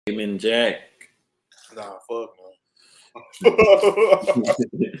Amen, Jack. Nah, fuck no.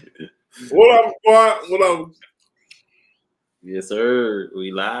 What up, squad? What up? Yes, sir.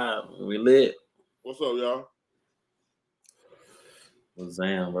 We live. We lit. What's up, y'all? What's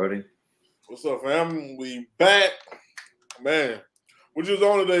down, Brody? What's up, fam? We back, man. What you was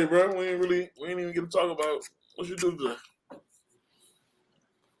on today, bro? We ain't even get to talk about what you do today.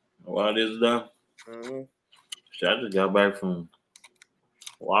 While this is done, shit, I just got back from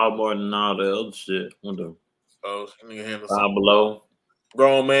Walmart and all the other shit. Went to nigga handle Five Below,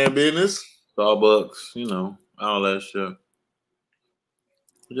 grown man business, Starbucks, you know, all that shit.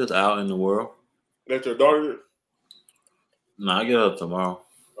 We're just out in the world. That's your daughter? Nah, I get up tomorrow.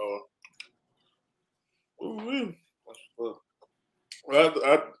 Well,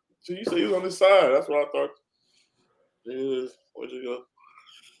 so you say you was on this side. That's what I thought. Where'd you go?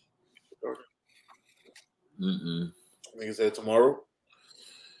 Nigga said tomorrow.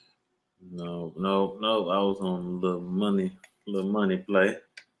 No. I was on the money play.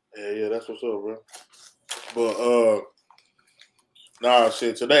 Yeah, that's what's up, bro. But nah,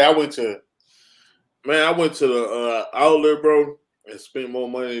 shit. Today I went to the outlet, bro, and spent more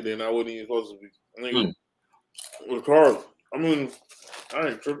money than I wasn't even supposed to be. Nigga, with cars. I mean, I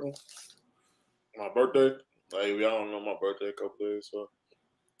ain't tripping. My birthday, like y'all don't know my birthday a couple days, so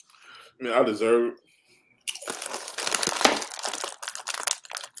I mean I deserve it.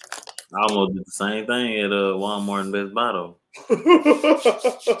 I almost did the same thing at Walmart and Best Buy though.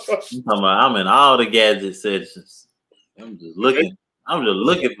 I'm in all the gadget sections. I'm just looking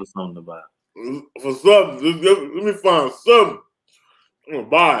for something to buy. For something, let me find something. I'm gonna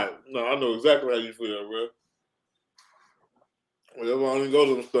buy it. No, I know exactly how you feel, bro. Whenever I don't go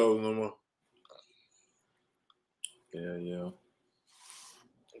to them stores no more. Yeah.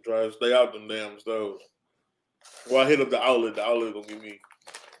 I try to stay out them damn stores. Well, I hit up the outlet. The outlet gonna give me,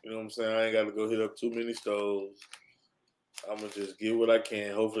 you know what I'm saying? I ain't got to go hit up too many stores. I'm gonna just get what I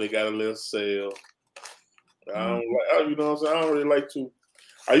can. Hopefully, they got a little sale. I don't like, you know what I'm saying? I don't really like to.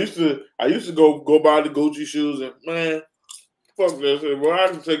 I used to go buy the Gucci shoes, and man, fuck that shit, bro. I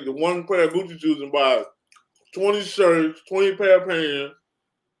can take the one pair of Gucci shoes and buy 20 shirts, 20 pair of pants.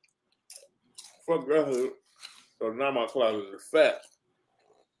 Fuck that shit. So now my closet is fat.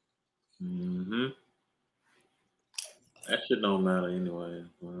 That shit don't matter anyway.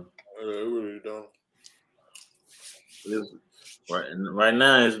 It really don't. Right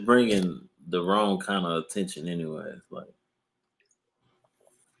now, it's bringing the wrong kind of attention anyway. It's like,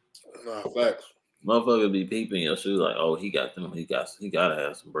 nah, facts. Motherfuckers be peeping your shoes like, oh, he got them. He gotta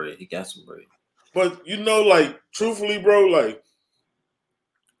have some bread. He got some bread. But you know, like truthfully, bro, like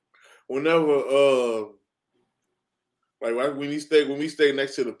whenever like when we stayed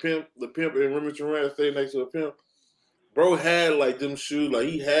next to the pimp in Remington Ranch, stayed next to the pimp, bro had like them shoes, like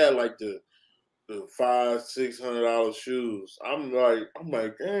he had like the $500-600 shoes. I'm like,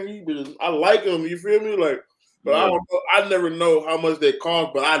 dang, I like them. You feel me? Like, but I don't know. I never know how much they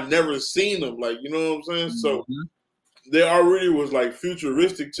cost, but I never seen them. Like, you know what I'm saying? So they already was like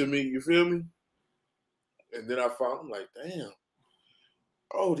futuristic to me. You feel me? And then I'm like, damn.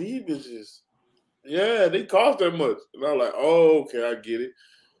 Oh, these bitches. Yeah, they cost that much. And I'm like, oh, okay, I get it.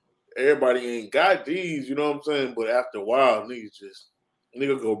 Everybody ain't got these, you know what I'm saying? But after a while,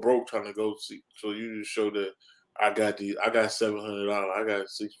 nigga go broke trying to go see. So you just show that I got these. I got $700. I got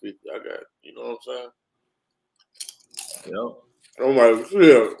 $650. I got, you know what I'm saying? Yep. I'm like,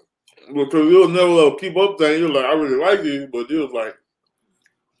 yeah, because you'll never keep up things. You're like, I really like these, but it was like,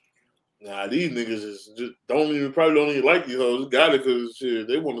 nah, these niggas just probably don't even like these hoes. Got it because shit,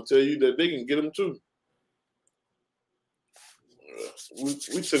 they want to tell you that they can get them too. We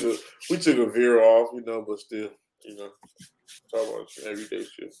took a veer off, you know, but still, you know, talk about everyday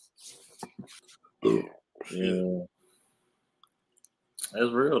shit. Yeah,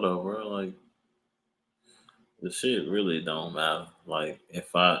 that's real though, bro. Like the shit really don't matter. Like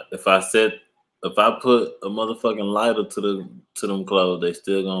if I put a motherfucking lighter to them clothes, they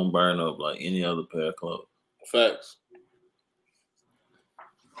still gonna burn up like any other pair of clothes. Facts.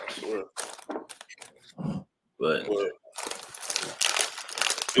 I swear. But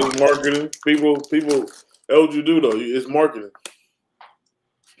it's marketing. People. That's what you do though. It's marketing.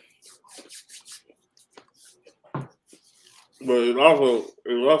 But it's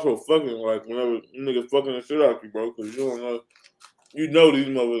also fucking like whenever niggas fucking the shit out you, bro, because you don't know. You know these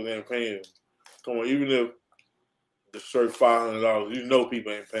motherfuckers ain't paying. Come on, even if the shirt $500, you know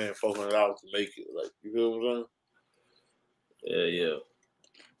people ain't paying $400 to make it. Like, you feel what I'm saying? Yeah.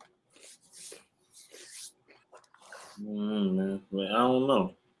 Man, I don't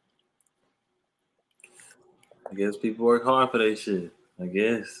know. I guess people work hard for that shit. I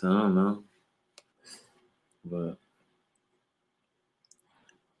guess. I don't know. But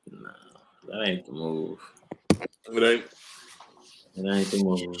nah, that ain't the move. It ain't. It ain't the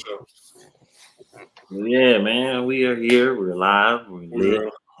move. Well, yeah, man, we are here. We're live. We're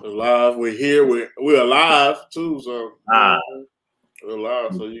alive. We're here. We're alive too. So we're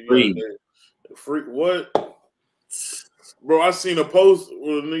alive. So you got freak what? Bro, I seen a post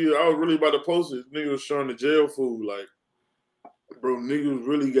where nigga. I was really about to post it. Nigga was showing the jail food. Like, bro, niggas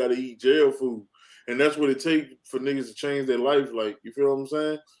really got to eat jail food, and that's what it takes for niggas to change their life. Like, you feel what I'm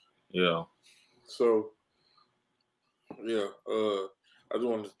saying? Yeah. So, yeah. I just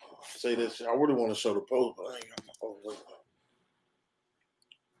want to say this. I really want to show the post, but I ain't got my post.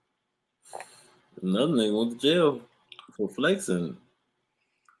 Another nigga went to jail for flexing.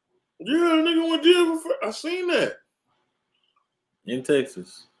 Yeah, nigga went to jail for. I seen that in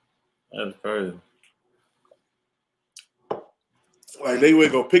Texas. That's crazy. Like they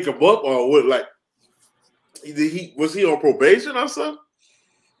would go pick him up or what? Like, was he on probation or something?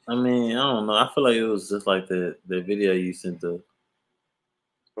 I mean, I don't know. I feel like it was just like the video you sent the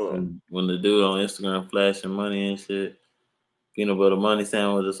when the dude on Instagram flashing money and shit, peanut butter money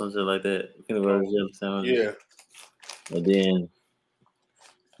sandwich or some shit like that, peanut butter jelly sandwich. Yeah. And then,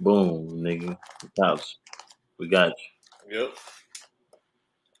 boom, nigga, cops, we got you.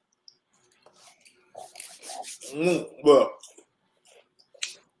 Yep. But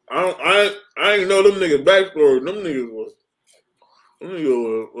I ain't know them niggas backstory. Them niggas was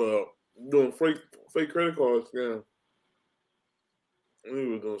doing fake credit card scam. He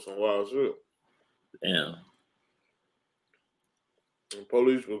was doing some wild shit. Damn. And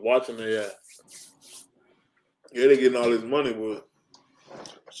police was watching their ass. Yeah, they getting all this money, but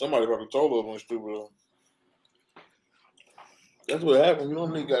somebody probably told them when stupid. That's what happened. You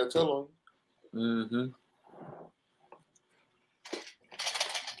don't need to tell them. Mm-hmm.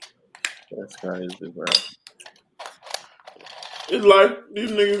 That's crazy, bro. It's like these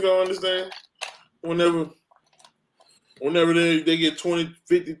niggas gonna understand whenever they get 20,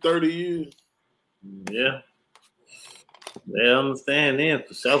 50, 30 years. Yeah. They understand then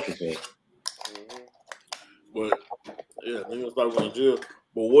for self-defense. Mm-hmm. But yeah, niggas start going to jail.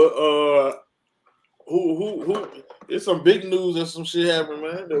 But what who it's some big news and some shit happening,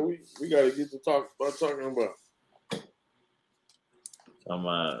 man, that we gotta get to start talking about. Talking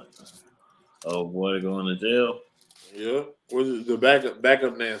about old boy going to jail. Yeah. Was it the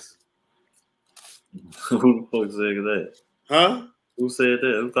backup Nancy? Who the fuck said that? Huh? Who said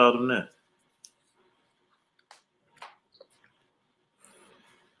that? Who called him that?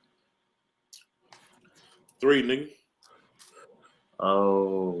 Three, nigga.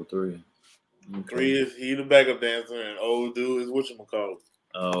 Oh, three. Okay. Three is he the backup dancer and old dude is whatchamacallit.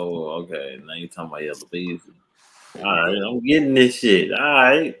 Oh, okay. Now you talking about Yella Beezy. All right, I'm getting this shit. All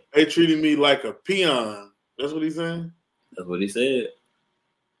right. They treated me like a peon. That's what he's saying? That's what he said.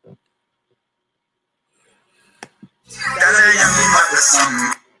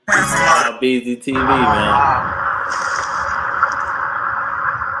 Beezy TV, man.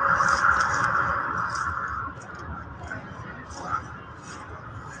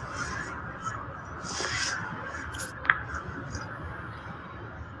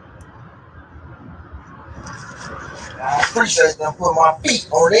 I appreciate them putting my feet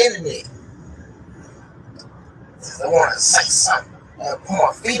on the internet. I want to say something. Put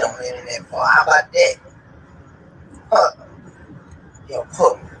my feet on the internet, boy. How about that? Do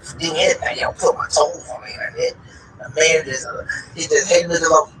anything. Put my toes on the internet. The man he just hate looking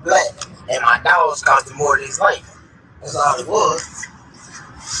like black. And my dogs cost him more than his life. That's all it was.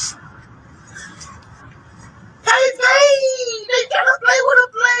 Hey, they trying to play with a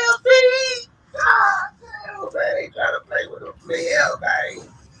player, B. God damn, man. They trying to play with a player, man.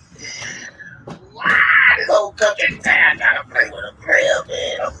 Wow, this whole country town trying to play with a player,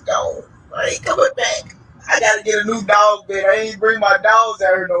 man. I'm gone. I ain't coming back. I gotta get a new dog bed. I ain't bring my dogs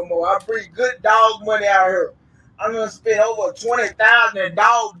out here no more. I bring good dog money out here. I'm gonna spend over $20,000 in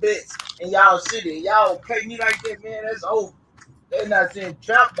dog beds in y'all city. Y'all pay me like that, man. That's over. They're not saying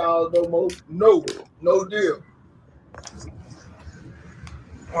trap dogs no more. No deal.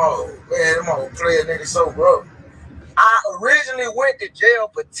 Oh man, I'm gonna play a nigga so bro. I originally went to jail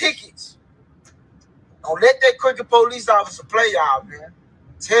for tickets. Don't let that crooked police officer play y'all, man. I'm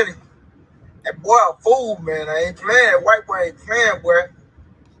telling you. That boy a fool, man. I ain't playing. White boy ain't playing, boy.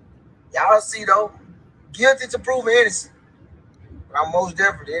 Y'all see, though, guilty to proven innocent. But I'm most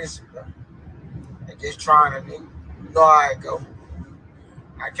definitely innocent, bro. They just trying to, nigga. You know how it go.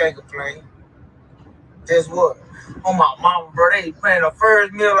 I can't complain. Guess what? On my mama, bro, they playing the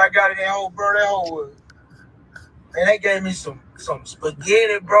first meal I got in that whole, bro, that whole was And they gave me some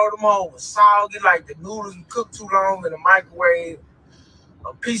spaghetti, bro. Them all was soggy, like the noodles cooked too long in the microwave.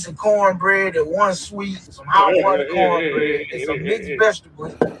 A piece of cornbread that one sweet, some hot water cornbread, and some mixed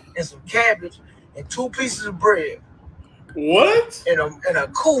vegetables, and some cabbage, and 2 pieces of bread. What? And a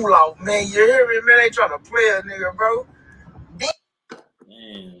cool off, man. You hear me, man? They trying to play a nigga, bro.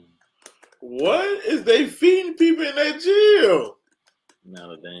 Man, what is they feeding people in that jail?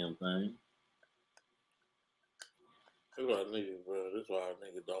 not a damn thing. That's why niggas, bro. That's why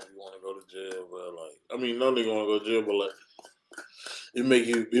niggas don't want to go to jail, bro. Like, I mean, no nigga want to go to jail, but like, it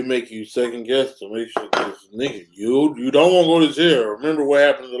make you second guess to make sure this nigga, you don't want to go to jail. Remember what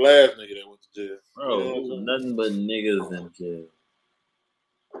happened to the last nigga that went to jail? Bro, you know nothing but niggas in jail.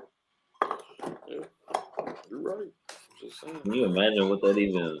 Yeah. You're right. Just saying. Can you imagine what that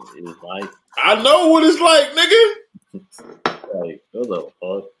even is like? I know what it's like, nigga. Like, what the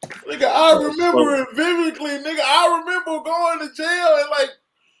fuck? Nigga, I remember it vividly, nigga. I remember going to jail and like,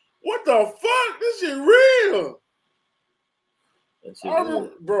 what the fuck? This shit real. That shit I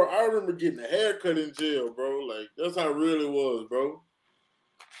remember getting a haircut in jail, bro. Like, that's how real it was, bro.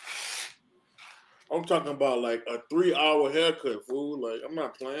 I'm talking about like a 3-hour haircut, fool. Like, I'm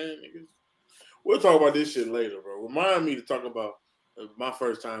not playing, niggas. We'll talk about this shit later, bro. Remind me to talk about my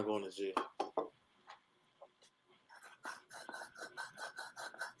first time going to jail.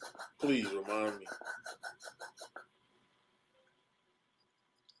 Please remind me.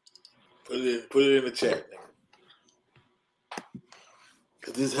 Put it in the chat, nigga.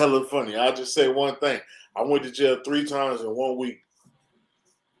 Cause this is hella funny. I'll just say one thing. I went to jail 3 times in 1 week.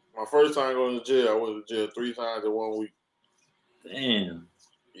 My first time going to jail, I went to jail 3 times in 1 week. Damn.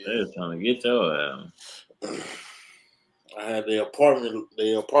 Yeah. They're trying to get your ass. I had the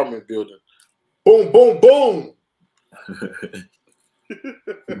apartment building. Boom, boom, boom.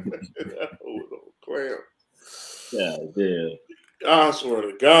 Clam. Yeah, yeah. I swear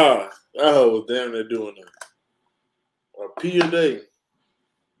to God, that hoe was damn near doing a pee a day.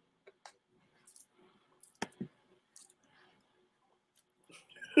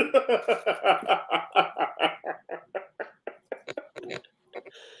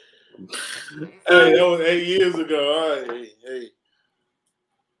 Hey, that was 8 years ago. All right, hey.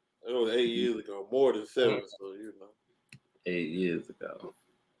 That was 8 years ago. More than 7, so you know. 8 years ago.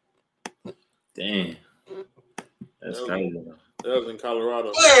 Damn. That's crazy. That was in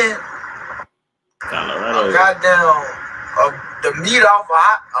Colorado. Yeah. Colorado. Goddamn, the meat off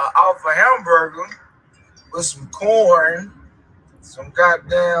a hamburger with some corn, some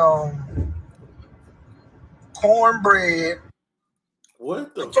goddamn cornbread.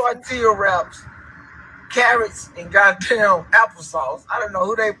 What the tortilla wraps, carrots, and goddamn applesauce. I don't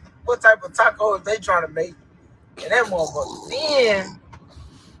know what type of tacos they trying to make. And that motherfucker. Then,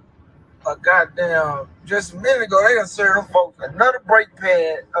 goddamn, just a minute ago, they done served them folks another brake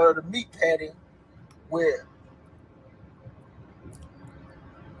pad of the meat patty with,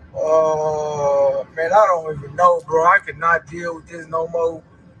 man, I don't even know, bro. I cannot deal with this no more.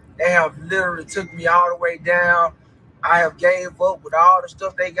 They have literally took me all the way down. I have gave up with all the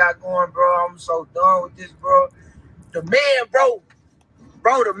stuff they got going, bro. I'm so done with this, bro. The man, bro,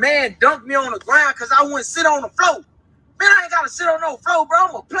 the man dunked me on the ground because I wouldn't sit on the floor. Man, I ain't got to sit on no floor, bro.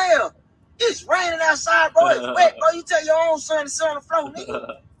 I'm a player. It's raining outside, bro. It's wet, bro. You tell your own son to sit on the floor,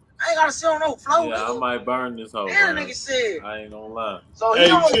 nigga. I ain't got to sit on no floor, yeah, nigga. I might burn this hoe. Yeah, nigga said. I ain't gonna lie. So hey,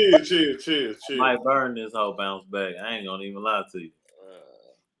 chill. I might burn this hoe, bounce back. I ain't gonna even lie to you.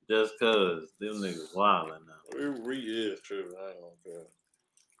 Just cause them niggas wildin' now. It really is true. I ain't gonna care.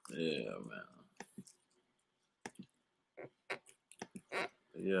 Yeah, man.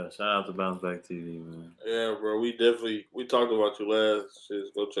 Yeah, shout out to Bounce Back TV, man. Yeah, bro. We talked about you last.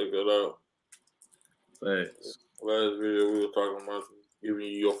 Just go check that out. Thanks. Last video we were talking about giving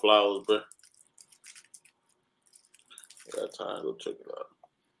you your flowers, bro. Got time, go check it out.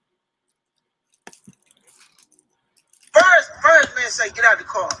 First, man, say get out the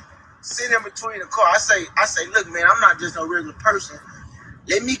car. Sit in between the car. I say, look, man, I'm not just a regular person.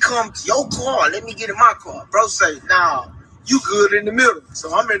 Let me come to your car. Let me get in my car. Bro say, nah, you good in the middle.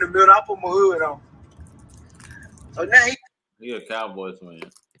 So I'm in the middle. I put my hood on. So now he a Cowboys fan.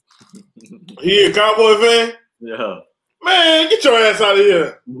 He a Cowboy fan? Yeah. Man, get your ass out of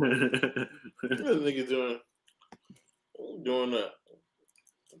here. What this nigga doing? Who's doing that?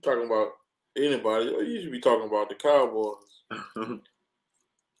 I'm talking about anybody. You should be talking about the Cowboys.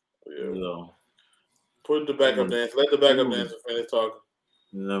 Yeah. So, put the backup dance. Let the backup dancer finish talking.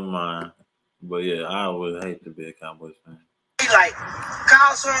 Never mind. But yeah, I would hate to be a Cowboys fan. He like,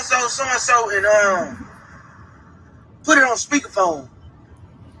 call so and so, and put it on speakerphone.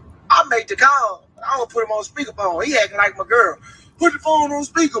 I make the call. I don't put him on speakerphone. He acting like my girl. Put the phone on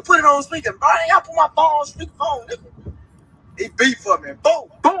speaker. Put it on speaker. Bro, I put my phone on speakerphone, nigga. He beat for me. Boom,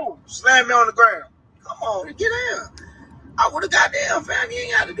 boom. Slam me on the ground. Come on, get down. I would have got down, fam. You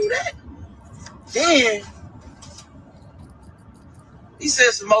ain't got to do that. Then he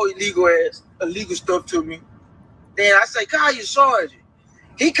said some more illegal stuff to me. Then I say, call your sergeant.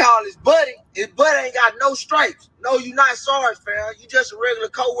 He called his buddy. His buddy ain't got no stripes. No, you not sergeant, fam. You just a regular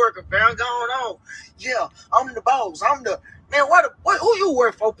co-worker, fam. Going on. Yeah, I'm the boss. I'm the man. Who you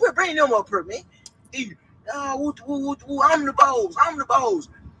work for? Bring them up here, man. I'm the boss. I'm the boss.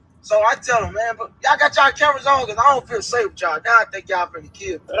 So I tell him, man, but y'all got y'all cameras on because I don't feel safe with y'all. Now I think y'all finna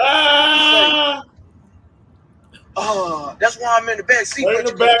kill me. That's why I'm in the back seat. Let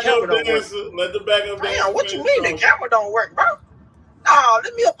the backup dancer. Let the backup dancer. Damn, what you mean the camera don't work, bro? Nah,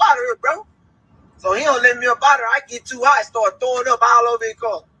 let me up out of here, bro. So he don't let me up out of here. I get too hot, start throwing up all over his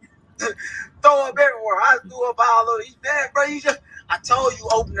car. Throw up everywhere. I threw up all over. He's bad, bro. I told you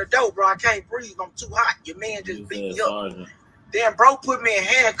open the door, bro. I can't breathe. I'm too hot. Your man just beat me up. Sergeant. Then bro put me in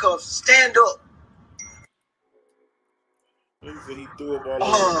handcuffs. Stand up. He threw up all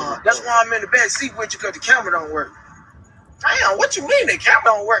over. That's why I'm in the back seat with you because the camera don't work. Damn, what you mean the camera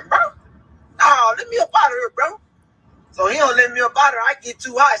don't work, bro? Nah, let me up out of here, bro. So he don't let me up out of here. I get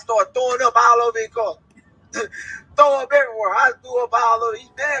too hot, start throwing up all over his car. Throw up everywhere. I threw up all over. He's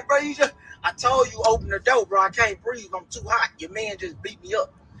bad, bro. I told you open the door, bro. I can't breathe. I'm too hot. Your man just beat me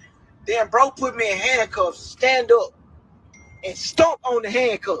up. Then bro put me in handcuffs, stand up, and stomp on the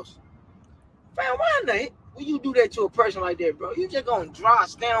handcuffs. Man, why in the heck will you do that to a person like that, bro? You just gonna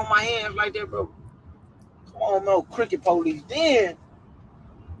stand on my hands like that, bro? Come on, no cricket police. Then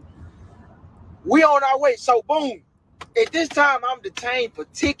we on our way. So boom. At this time, I'm detained for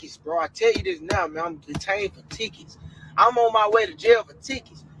tickets, bro. I tell you this now, man. I'm detained for tickets. I'm on my way to jail for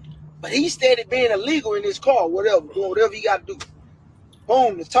tickets. But he started being illegal in his car, whatever, doing whatever he got to do.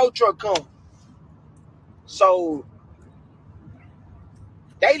 Boom, the tow truck comes. So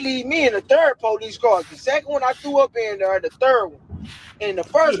they leave me in the third police car. The second one I threw up in there, the third one. And the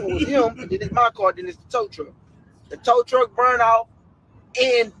first one was him, and then it's my car, then it's the tow truck. The tow truck burned out,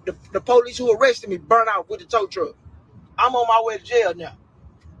 and the police who arrested me burned out with the tow truck. I'm on my way to jail now.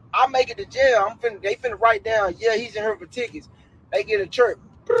 I make it to jail. They finna write down, yeah, he's in here for tickets. They get a chirp.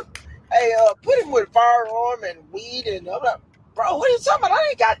 Hey, put him with firearm and weed and I'm like, bro, what are you talking about? I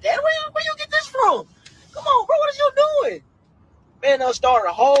ain't got that. Where you get this from? Come on, bro, what are you doing? Man, they started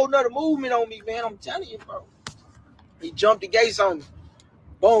a whole nother movement on me, man. I'm telling you, bro. He jumped the gates on me.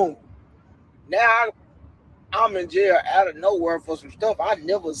 Boom. Now I'm in jail out of nowhere for some stuff I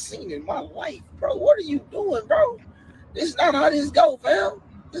never seen in my life, bro. What are you doing, bro? This is not how this go, fam.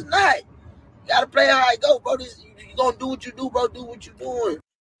 It's not. You gotta play how it go, bro. You gonna do what you do, bro. Do what you doing.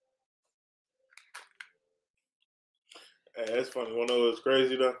 Hey, that's funny. One of those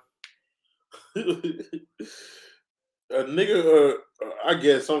crazy though. A nigga, I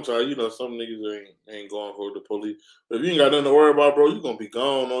guess sometimes, some niggas ain't going for the police. But if you ain't got nothing to worry about, bro, you gonna be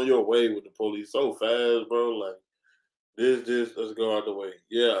gone on your way with the police so fast, bro. Like this, let's go out the way.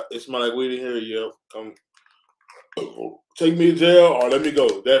 Yeah, it smell like weed in here. Yeah, come take me to jail or let me go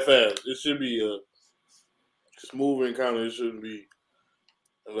that fast. It should be smooth encounter. It shouldn't be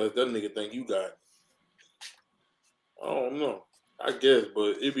unless that nigga think you got it. I don't know. I guess,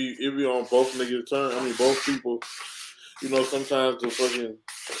 but it be on both niggas' turn. I mean, both people. Sometimes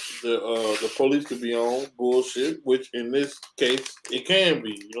the police could be on bullshit, which in this case it can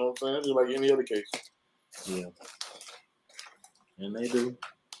be. You know what I'm saying? Just like any other case. Yeah. And they do.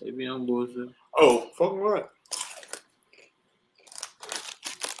 They be on bullshit. Oh, fucking right.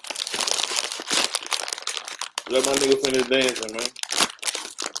 Let my nigga finish dancing, man.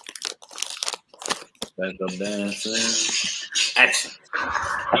 Back up dancing. Action.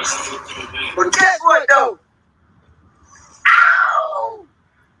 But guess what, though? Ow!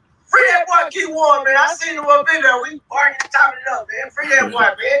 Free that boy Q1, man. I seen him up in there. We partying, chopping it up, man. Free that boy,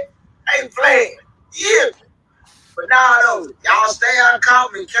 man. Ain't playing. Yeah. But nah, though, y'all stay out of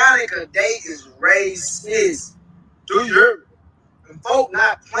Kaufman County because they is racist. Do you hear me? And folk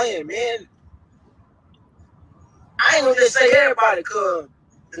not playing, man. I ain't gonna just say everybody, cause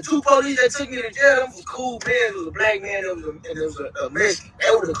the two police that took me to jail, them was cool men. It was a black man, it was a Mexican. They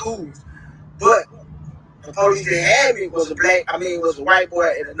were the coolest. But the police that had me was was a white boy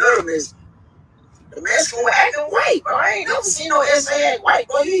and another Mexican. The Mexican was acting white, bro. I ain't never seen no SA act white,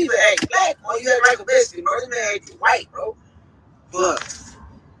 bro. You either act black or you act like a Mexican, bro. This man acting white, bro. But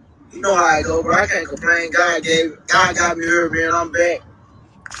you know how I go, bro. I can't complain. God got me here, man. I'm back.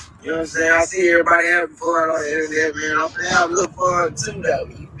 You know what I'm saying? I see everybody having fun on the internet, man. I'm gonna have a little fun too, though.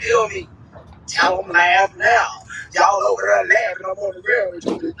 You feel me? Tell them laugh now. Y'all over there laughing. I'm on the ground.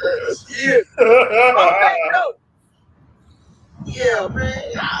 Yeah. Okay, no. Yeah,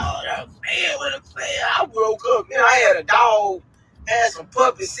 man. Man, with a player. I woke up, man. I had a dog, had some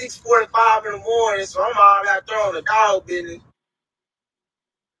puppies, 6:45 in the morning, so I'm all out there on the dog business.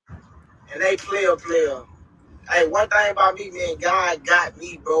 And they player. Hey, one thing about me, man, God got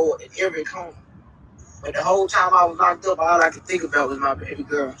me, bro, in every corner. But the whole time I was locked up, all I could think about was my baby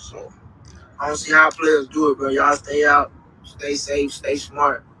girl. So I don't see how players do it, bro. Y'all stay out, stay safe, stay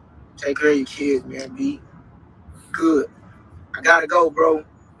smart. Take care of your kids, man. Be good. I gotta go, bro.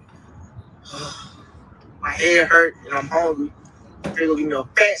 My head hurt and I'm hungry. They gonna give me a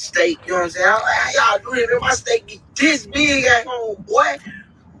fat steak, you know what I'm saying? Y'all do it, man. My steak be this big at home, boy.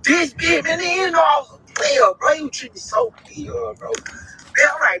 This big, man. They didn't know I was a player, bro. You treat me so good, bro. Man,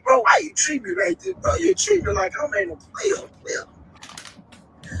 all right, bro. Why you treat me like this, bro? You treat me like I'm ain't a player.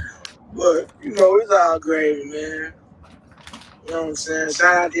 But, you know, it's all gravy, man. You know what I'm saying?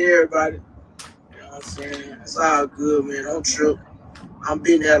 Shout out to everybody. You know what I'm saying? It's all good, man. Don't trip. I'm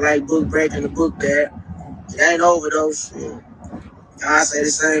been there like book breaking the book bag. It ain't over though, shit. I say the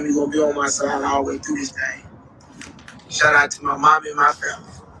same, you gonna be on my side all the way through this thing. Shout out to my mom and my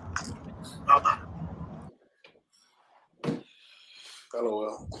family. Bye-bye.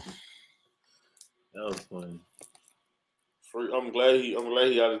 LOL. That was funny. I'm glad he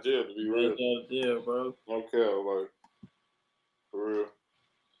out of jail, to be real. Out of jail, bro. Okay, like, for real.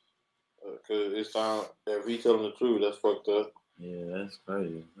 Cause it's time, if he telling the truth, that's fucked up. Yeah, that's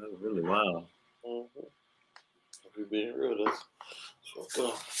crazy. That's really wild. Mm-hmm. If he being real, that's fucked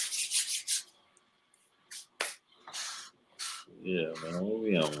up. Yeah, man. What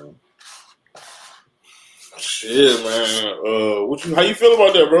we on, man? Shit, man. How you feel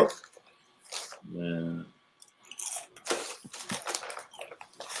about that, bro? Man,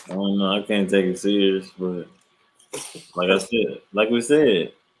 I don't know. I can't take it serious, but like we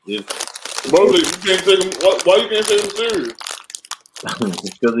said, bro, you can't take him. Why you can't take him serious?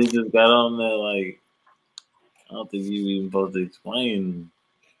 because he just got on there. Like, I don't think you even supposed to explain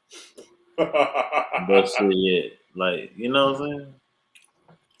that shit yet. Like, you know what I'm saying?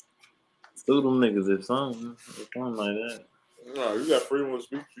 Sue them niggas if something like that. No, you got freedom of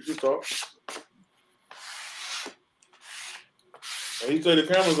speech. You can talk. And he said the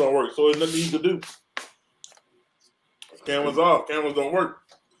cameras don't work, so there's nothing he can do. Cameras off. Cameras don't work.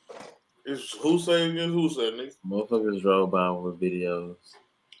 It's who saying against who saying, nigga. Motherfuckers drove by with videos.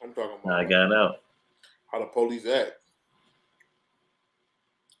 I'm talking about. I got out. How the police act.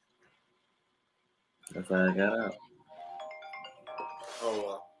 That's how I got out. Oh,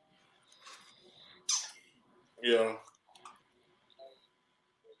 wow. Yeah.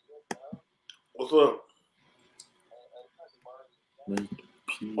 What's up?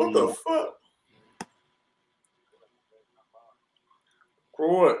 What the fuck? For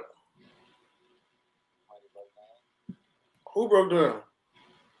what? Who broke down?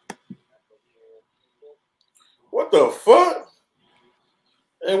 What the fuck?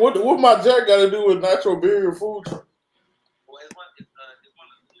 And what my jack got to do with natural beer food?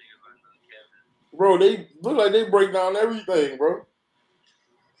 Bro, they look like they break down everything, bro.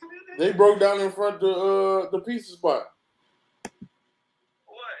 They broke down in front of the pizza spot.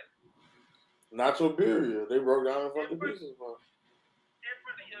 What? Nacho Birria. They broke down in front of the pizza spot. In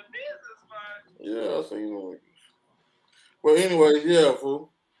front of your business spot? Yeah, I seen them. But anyways, yeah,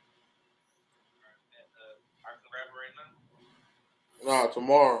 fool. I can rap right now? Nah,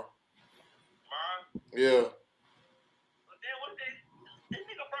 tomorrow. Tomorrow? Yeah. Well, damn, what this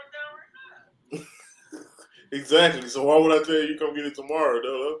nigga broke down right now? Exactly. So why would I tell you come get it tomorrow,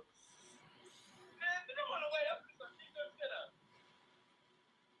 though? Man, but I want to wait up for some nigga shit up.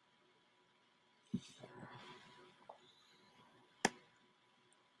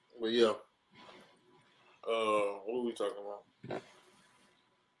 But yeah. What are we talking about?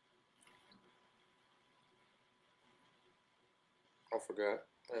 I forgot.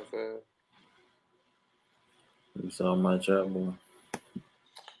 That fast. You saw my Trapboy.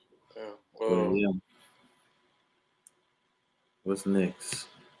 Yeah. Yeah. What's next?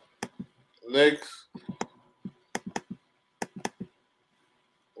 Next.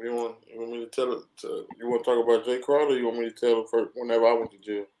 You want me to tell it? You want to talk about Jay Crowder? Or you want me to tell it first whenever I went to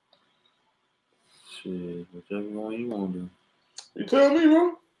jail? Shit, whichever one you want to do. You tell me,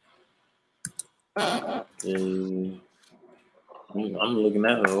 bro. Yeah. I'm looking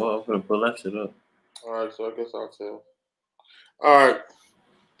at it. I'm gonna pull that shit up. All right, so I guess I'll tell. All right.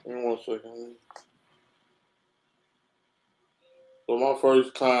 Give me 1 second. So my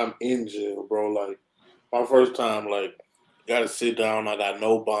first time in jail, bro, like my first time like Got to sit down. I got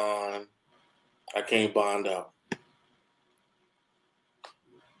no bond. I can't bond out.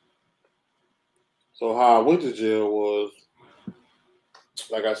 So how I went to jail was,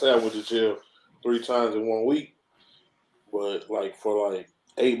 like I said, I went to jail 3 times in 1 week. But like for like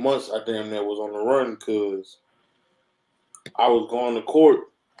 8 months, I damn near was on the run because I was going to court.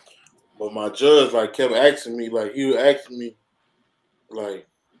 But my judge like kept asking me, like he would ask me, like,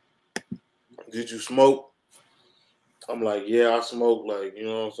 "Did you smoke?" I'm like, "Yeah, I smoke." Like, you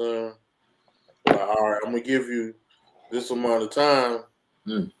know what I'm saying? Like, all right, I'm gonna give you this amount of time.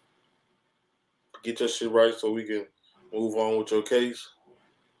 Get your shit right so we can move on with your case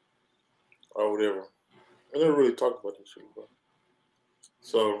or whatever. I never really talked about this shit, bro.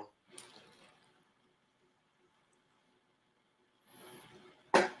 So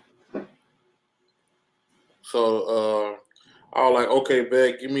I was like, okay,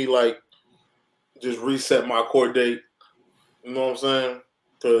 bet, give me like just reset my court date. You know what I'm saying?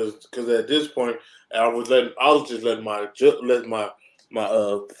 Because at this point, I was just letting my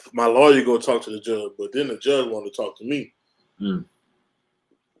lawyer go talk to the judge, but then the judge wanted to talk to me.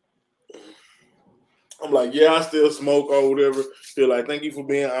 I'm like, yeah, I still smoke or whatever. Feel like, thank you for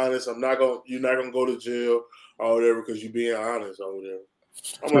being honest. You're not gonna go to jail or whatever because you're being honest or whatever.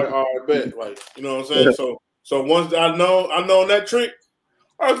 I'm like, all right, bet. Like, you know what I'm saying? So once I know that trick,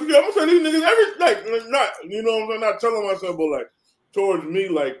 I'm gonna tell these niggas not, you know what I'm saying? Not telling myself, but like towards me,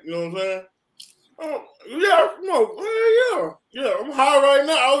 like, you know what I'm saying? Oh, yeah, I smoke. Yeah, I'm high right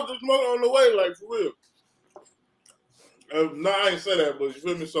now. I was just smoking on the way, like, for real. I ain't say that, but you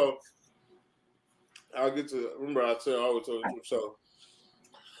feel me? So I'll get to, remember I always tell the truth.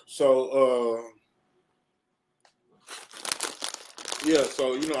 So you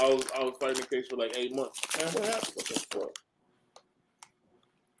know, I was fighting the case for like 8 months. Man, what happened? What the fuck?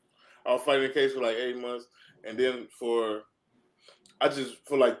 I was fighting the case for like 8 months, and then for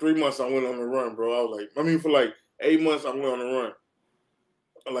like 3 months I went on the run, bro. For like 8 months I went on the run.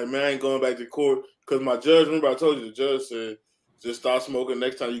 I'm like, man, I ain't going back to court because my judge. Remember I told you the judge said, just stop smoking.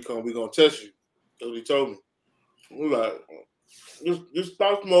 Next time you come, we gonna test you. That's what he told me. We like, just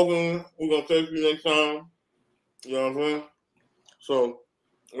stop smoking. We're gonna test you next time. You know what I'm saying? So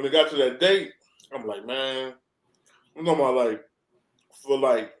when it got to that date, I'm like, man, I'm talking about like for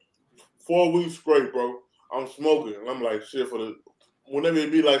like 4 weeks straight, bro. I'm smoking. And I'm like, shit, whenever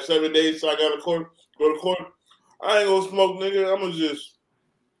it be like 7 days, so I gotta go to court. I ain't gonna smoke, nigga. I'm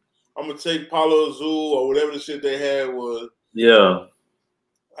gonna take Palo Azul or whatever the shit they had was. Yeah.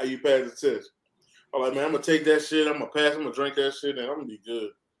 How you pass the test? I'm like, man, I'm gonna take that shit. I'm gonna drink that shit, and I'm gonna be good.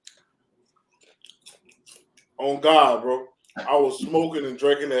 On God, bro. I was smoking and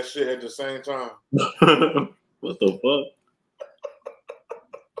drinking that shit at the same time. What the fuck?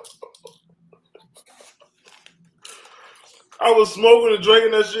 I was smoking and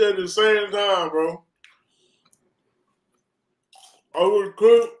drinking that shit at the same time, bro.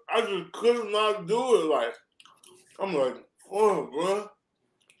 I just could not do it. Like, I'm like, fuck, bro.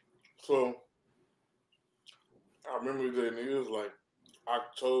 So I remember that it was like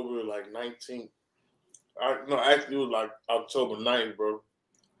October 19th. Actually it was like October 9th, bro.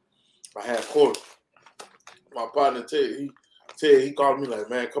 I had court. My partner Ted, he called me like,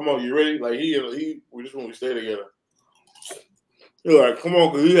 man, come on, you ready? Like we just want to stay together. He was like, come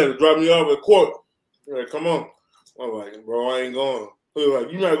on, because he had to drop me off at court. He was like, come on. I'm like, bro, I ain't going. He was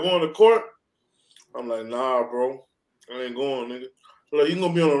like, you not going to court? I'm like, nah, bro. I ain't going, nigga. He was like, you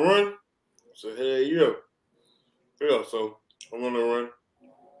gonna be on the run? I said, hey, yeah. Yeah, so I'm on the run.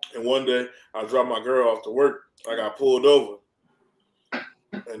 And one day, I dropped my girl off to work. I got pulled over.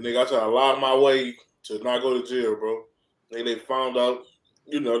 And nigga, I tried to lie my way to not go to jail, bro. And they found out,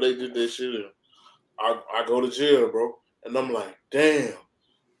 you know, they did that shit. And I go to jail, bro. And I'm like, damn.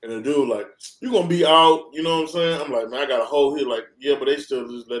 And the dude like, you gonna be out, you know what I'm saying? I'm like, man, I got a hole here. Like, yeah, but they still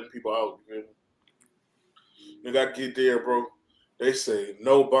just letting people out. You know? Nigga, I get there, bro. They say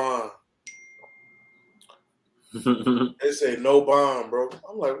no bond. They say no bond, bro.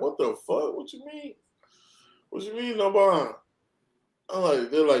 I'm like, what the fuck? What you mean? What you mean no bond? I'm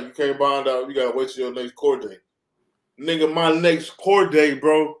like, they're like, you can't bond out. You gotta wait till your next court date. Nigga, my next court date,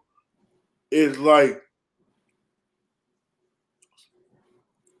 bro, is like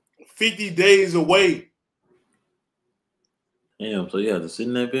 50 days away. Damn, so you have to sit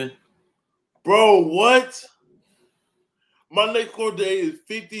in that bed? Bro, what? My next court date is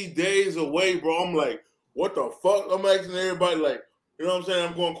 50 days away, bro. I'm like, what the fuck? I'm asking everybody, like, you know what I'm saying?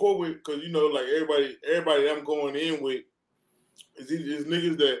 I'm going court with, because, you know, like, everybody I'm going in with is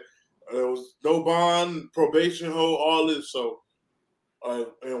niggas that was no bond, probation hold, all this. So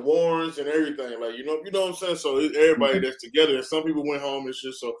and warrants and everything. Like, you know what I'm saying? So everybody that's together, and some people went home and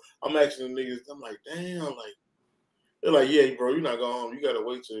shit. So I'm asking the niggas, I'm like, damn, like, they're like, yeah, bro, you're not going home. You gotta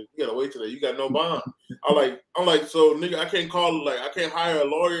wait till that. You got no bond. I'm like, so nigga, I can't call, like, I can't hire a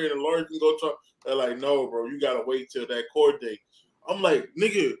lawyer and a lawyer can go talk. They're like, no, bro, you gotta wait till that court date. I'm like,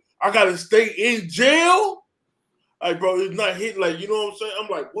 nigga, I gotta stay in jail? Like, bro, it's not hit, like, you know what I'm saying? I'm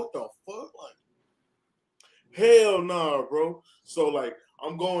like, what the fuck? Like, hell nah, bro. So, like,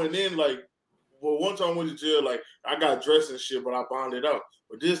 I'm going in, like, well, one time I went to jail, like, I got dressed and shit, but I bonded out.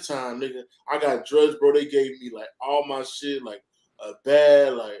 But this time, nigga, I got dressed, bro. They gave me, like, all my shit, like, a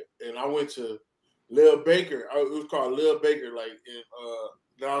bag, like, and I went to Lil Baker. It was called Lil Baker, like, in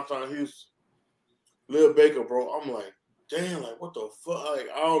downtown Houston. Lil Baker, bro. I'm like, damn, like, what the fuck? Like,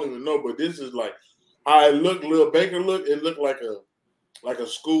 I don't even know, but this is, like, how it looked, Lil Baker looked. It looked like a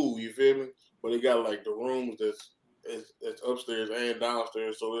school, you feel me? But it got, like, the rooms that's upstairs and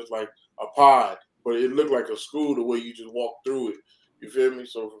downstairs, so it's like a pod, but it looked like a school the way you just walk through it. You feel me?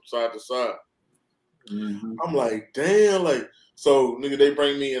 So from side to side. Mm-hmm. I'm like, damn, like, so nigga, they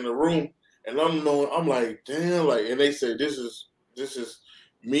bring me in the room and I'm like, damn, like, and they say this is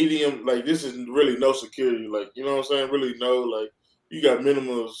medium, like, this is really no security, like, you know what I'm saying? Really no, like, you got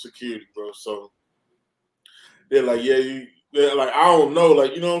minimum security, bro. So they're like, yeah, they're like, I don't know,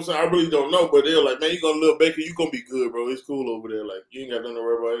 like, you know what I'm saying? I really don't know, but they're like, man, you gonna Lil Baker, you gonna be good, bro. It's cool over there. Like, you ain't got nothing to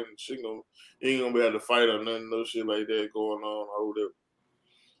worry about. You ain't gonna be able to fight or nothing, no shit like that going on over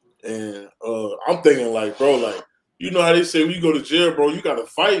there. And I'm thinking, like, bro, like, you know how they say when you go to jail, bro, you gotta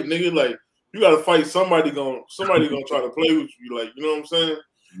fight, nigga. Like, you gotta fight. Somebody gonna try to play with you, like, you know what I'm saying?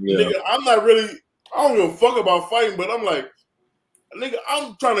 Yeah. Nigga, I'm not really. I don't give a fuck about fighting, but I'm like, nigga,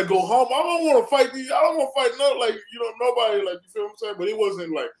 I'm trying to go home. I don't want to fight these. I don't want to fight no, like, you know, nobody, like, you feel what I'm saying? But it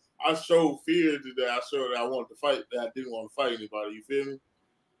wasn't like I showed fear that I showed that I wanted to fight, that I didn't want to fight anybody. You feel me?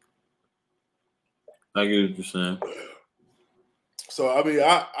 I get what you're saying. So I mean,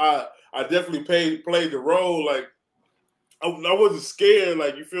 I definitely played the role. Like, I wasn't scared.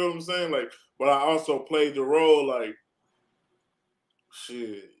 Like, you feel what I'm saying? Like, but I also played the role. Like,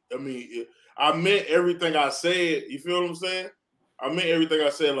 shit. I mean, I meant everything I said. You feel what I'm saying? I meant everything I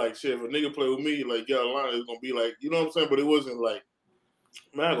said. Like, shit, if a nigga play with me, like, get out of line, it's gonna be like, you know what I'm saying? But it wasn't like,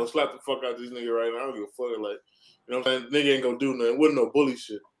 man, I'm gonna slap the fuck out this nigga right now. I don't give a fuck. Like, you know what I'm saying? Nigga ain't gonna do nothing. It wasn't no bully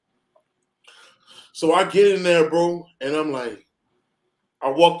shit. So I get in there, bro, and I'm like, I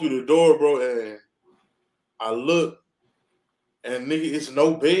walk through the door, bro, and I look, and nigga, it's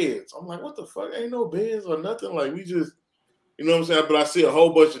no beds. I'm like, what the fuck? Ain't no beds or nothing. Like, we just, you know what I'm saying? But I see a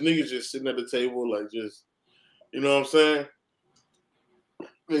whole bunch of niggas just sitting at the table, like, just, you know what I'm saying?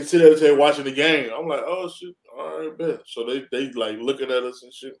 They sit at the table watching the game. I'm like, oh shit, all right, bet. So they like looking at us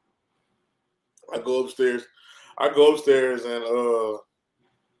and shit. I go upstairs and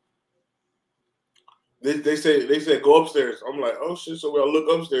they said go upstairs. I'm like, oh shit. So we all look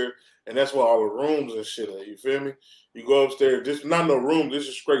upstairs, and that's where all the rooms and shit are. You feel me? You go upstairs. This not no room. This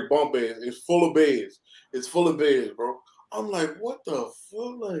is straight bunk beds. It's full of beds. It's full of beds, bro. I'm like, what the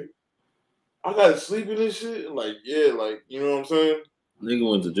fuck? Like, I gotta sleep in this shit. Like, yeah, like, you know what I'm saying? Nigga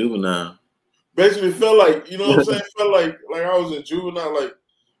went to juvenile. Basically felt like, you know what I'm saying? Felt like I was in juvenile. Like,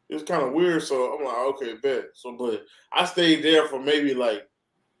 it was kind of weird. So I'm like, okay, bet. So, but I stayed there for maybe like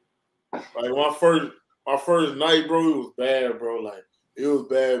my first night, bro. It was bad, bro. Like, it was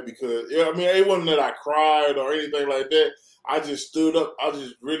bad because, yeah, I mean, it wasn't that I cried or anything like that. I just stood up. I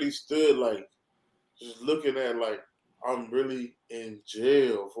just really stood, like, just looking at, like, I'm really in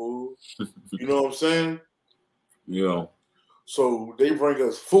jail, fool. You know what I'm saying? Yeah. So they bring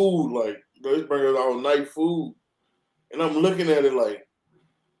us food, like, they bring us all night food. And I'm looking at it like,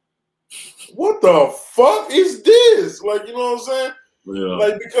 what the fuck is this? Like, you know what I'm saying? Yeah.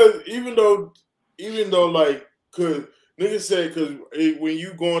 Like, because even though, like, cause nigga said, cause when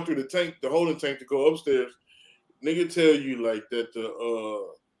you going through the tank, the holding tank to go upstairs, nigga tell you like that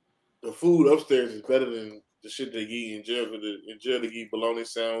the food upstairs is better than the shit they eat in jail. In jail they eat bologna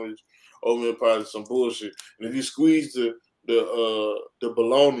sandwich, oatmeal pie, some bullshit. And if you squeeze the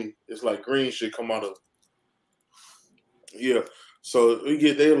bologna, it's like green shit come out of it. Yeah. So we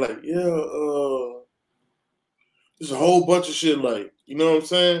get there like, yeah, there's a whole bunch of shit, like, you know what I'm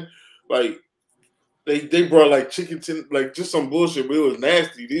saying? Like, they brought like chicken, like, just some bullshit, but it was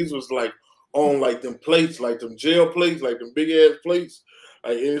nasty. These was like on like them plates, like them jail plates, like them big ass plates.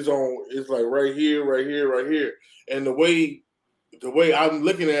 Like, it's like right here, right here, right here. And the way I'm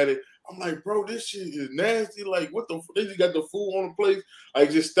looking at it, I'm like, bro, this shit is nasty. Like, what they just got the food on the plate, like,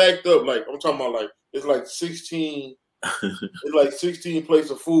 just stacked up. Like, I'm talking about, like, it's like 16 It's like 16 plates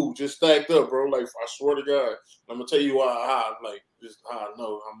of food just stacked up, bro. Like, I swear to God. I'm going to tell you why just how I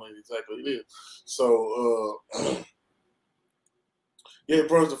know how much exactly it is. So, yeah,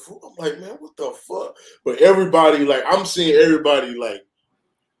 bro, the food. I'm like, man, what the fuck? But everybody, like, I'm seeing everybody, like,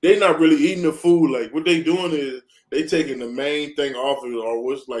 they not really eating the food. Like, what they doing is they taking the main thing off of it, or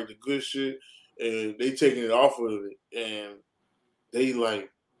what's like the good shit, and they taking it off of it, and they like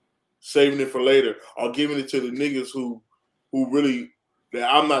saving it for later, or giving it to the niggas who really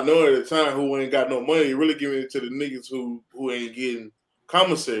that I'm not knowing at the time who ain't got no money. Really giving it to the niggas who ain't getting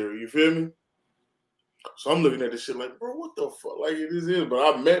commissary. You feel me? So I'm looking at this shit like, bro, what the fuck? Like, it is. But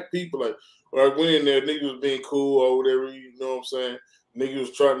I met people like, when I went in there, niggas was being cool or whatever. You know what I'm saying?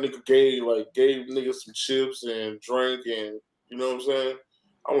 Nigga gave niggas some chips and drink, and you know what I'm saying?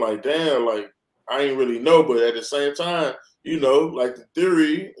 I'm like, damn, like, I ain't really know, but at the same time, you know, like the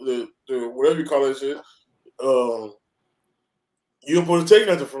theory, the whatever you call that shit, you don't supposed to take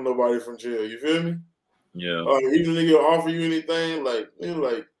nothing from nobody from jail. You feel me? Yeah. Even if nigga offer you anything, like, you know,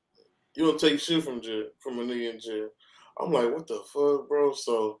 like, you don't take shit from jail, from a nigga in jail. I'm like, what the fuck, bro?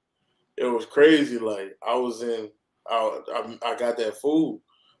 So it was crazy. Like, I got that food,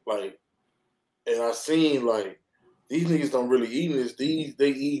 like, and I seen like these niggas don't really eat this. They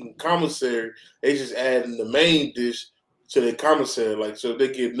eating commissary. They just adding the main dish to their commissary. Like, so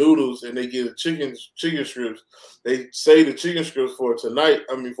they get noodles and they get chicken strips. They say the chicken strips for tonight.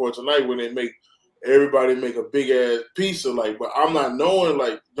 For tonight when they everybody make a big ass pizza. Like, but I'm not knowing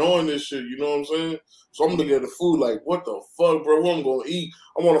this shit. You know what I'm saying? So I'm looking at the food like, what the fuck, bro? What I'm gonna eat?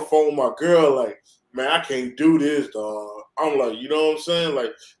 I'm on the phone with my girl. Like, man, I can't do this, dog. I'm like, you know what I'm saying?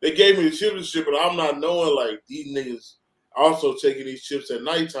 Like, they gave me the chips and shit, but I'm not knowing, like, these niggas also taking these chips at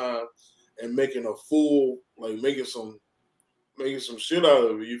nighttime and making a full, like, making some shit out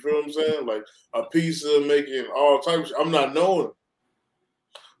of it. You feel what I'm saying? Like, a pizza, making all types of shit. I'm not knowing.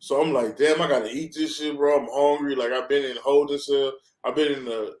 So I'm like, damn, I gotta eat this shit, bro. I'm hungry. Like, I've been in holding cell. I've been in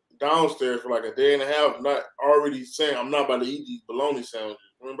the downstairs for like a day and a half, not already saying I'm not about to eat these bologna sandwiches.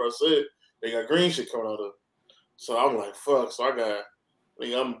 Remember I said they got green shit coming out of it. So I'm like, fuck. So I'm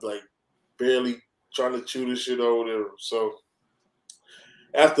like barely trying to chew this shit over there. So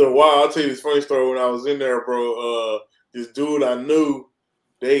after a while, I'll tell you this funny story. When I was in there, bro, this dude I knew,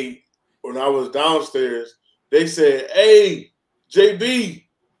 when I was downstairs, they said, hey, JB,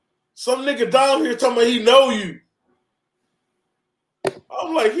 some nigga down here talking about he know you.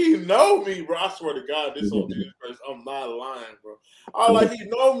 I'm like, he know me, bro. I swear to God, this on Jesus Christ, I'm not lying, bro. I like, he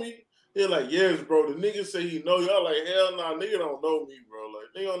know me. They're like, yes, bro. The nigga say he know you. I'm like, hell nah, nigga don't know me, bro. Like,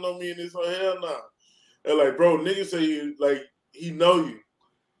 nigga don't know me in this, hell nah. They're like, bro, nigga say he know you.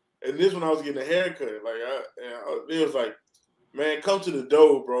 And this when I was getting a haircut. Like, it was like, man, come to the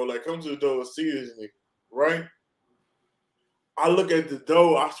door, bro. Like, come to the door and see this nigga, right? I look at the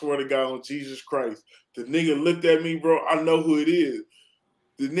door, I swear to God on Jesus Christ. The nigga looked at me, bro. I know who it is.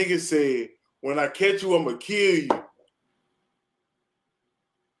 The nigga said, when I catch you, I'm going to kill you.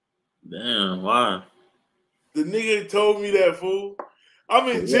 Damn, why? The nigga told me that, fool. I'm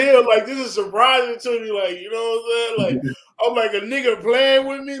in jail. Like, this is surprising to me. Like, you know what I'm saying? Like, I'm like a nigga playing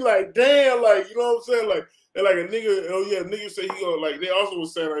with me. Like, damn. Like, you know what I'm saying? Like, and like a nigga, oh yeah, nigga say he gonna, like, they also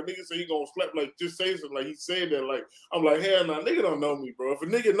was saying, like, nigga say he gonna slap, like, just say something. Like, he said that. Like, I'm like, hell nah, nigga don't know me, bro. If a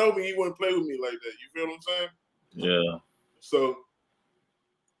nigga know me, he wouldn't play with me like that. You feel what I'm saying? Yeah. So,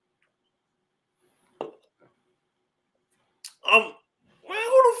 man, who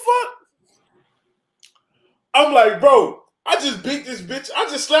the fuck? I'm like, bro, I just beat this bitch. I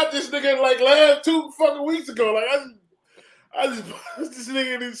just slapped this nigga like last 2 fucking weeks ago. Like, I just this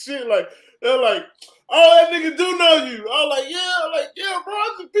nigga and this shit. Like, they're like, oh, that nigga do know you. I'm like, yeah, bro.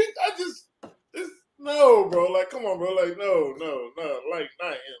 No, bro. Like, come on, bro. Like, no. Like,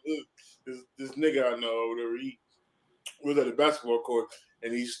 not him. This nigga I know over there, he was at the basketball court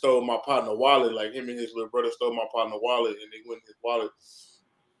and he stole my partner wallet. Like, him and his little brother stole my partner wallet, and they went in his wallet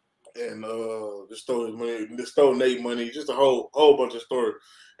and just stole his money, just stole Nate money, just a whole bunch of stories.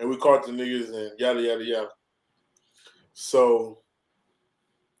 And we caught the niggas and yada yada yada. So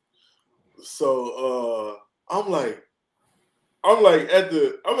I'm at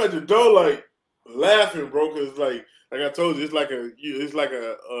the door like laughing, bro, because like I told you, it's like a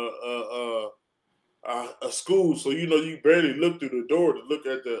school, so you know you barely look through the door to look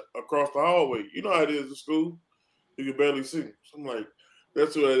at across the hallway. You know how it is at school, you can barely see. So I'm like,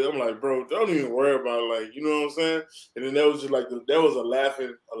 that's what I'm like, bro. Don't even worry about it, like, you know what I'm saying. And then that was just like that was a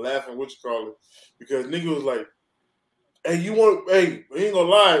laughing what you call it, because nigga was like, hey, we ain't gonna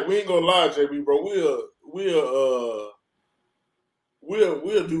lie, JB, bro.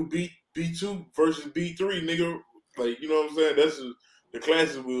 We'll do B2 versus B3, nigga. Like, you know what I'm saying? That's just the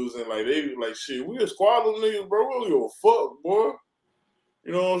classes we was in. Like, they like, shit, we a squad of niggas, bro. We don't give a fuck, boy.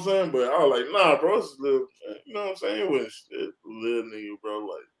 You know what I'm saying? But I was like, nah, bro, it's little, you know what I'm saying? It was little nigga, bro.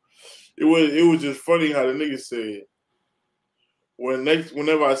 Like, it was just funny how the nigga said,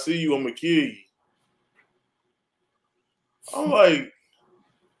 whenever I see you, I'm gonna kill you. I'm like,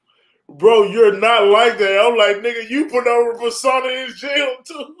 bro, you're not like that. I'm like, nigga, you put over persona in jail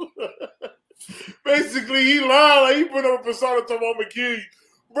too. Basically, he lied. Like, he put over persona to I'm gonna kill you.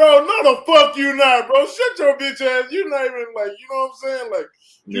 Bro, no the fuck you not, bro. Shut your bitch ass. You're not even like, you know what I'm saying? Like,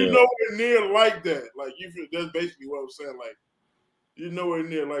 you're nowhere near like that. Like, that's basically what I'm saying. Like, you're nowhere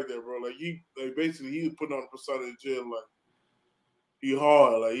near like that, bro. Like, basically he was putting on persona in jail, like, he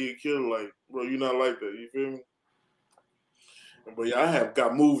hard, like, he a killer, like, bro, you not like that. You feel me? But yeah, I have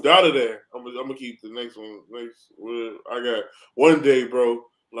got moved out of there. I'm gonna keep the next one. I got one day, bro.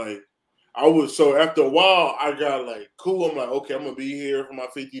 Like, so after a while, I got like cool. I'm like, okay, I'm gonna be here for my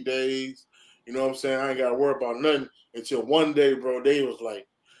 50 days. You know what I'm saying? I ain't gotta worry about nothing until one day, bro.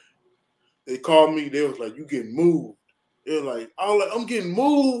 They called me. They was like, you getting moved. They was like, I'm getting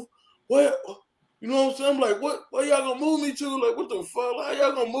moved. What? You know what I'm saying? I'm like, what? Where y'all gonna move me to? Like, what the fuck? Like,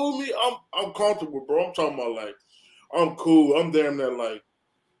 y'all gonna move me? I'm comfortable, bro. I'm talking about like, I'm cool. I'm damn that like,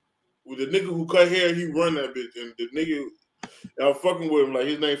 with the nigga who cut hair, he run that bitch, and the nigga I'm fucking with him, like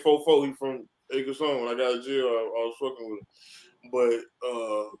his name Fofo, he from Acres Home. When I got out of jail, I was fucking with him.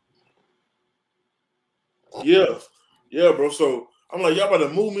 But yeah, bro. So I'm like, y'all about to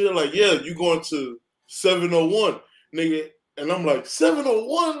move me? They're like, yeah, you going to 701, nigga. And I'm like,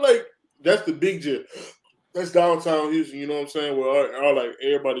 701? Like, that's the big jail. That's downtown Houston, you know what I'm saying? Where all like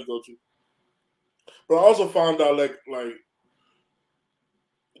everybody go to. But I also found out like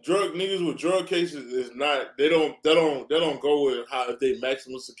drug niggas with drug cases is not they don't go with how if they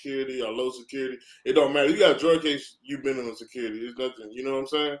maximum security or low security. It don't matter. You got a drug case, you've been in security. It's nothing. You know what I'm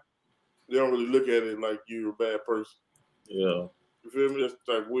saying? They don't really look at it like you're a bad person. Yeah. You feel me? That's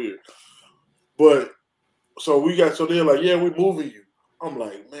like weird. But so they're like, yeah, we moving you. I'm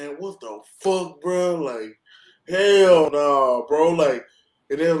like, man, what the fuck, bro? Like, hell no, bro. Like,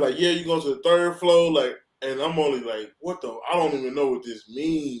 and they're like, yeah, you going to the third floor, like. And I'm only like, what the? I don't even know what this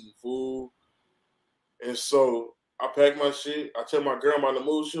means, fool. And so I pack my shit. I tell my grandma to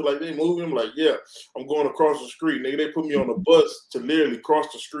move. She like, they moving? I'm like, yeah, I'm going across the street. Nigga, they put me on the bus to literally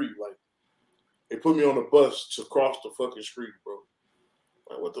cross the street. Like, they put me on the bus to cross the fucking street, bro.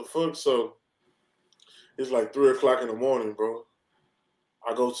 Like, what the fuck? So it's like 3 o'clock in the morning, bro.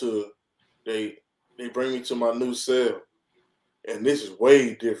 I go to, they bring me to my new cell. And this is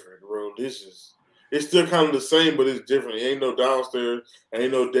way different, bro. It's still kind of the same, but it's different. It ain't no downstairs,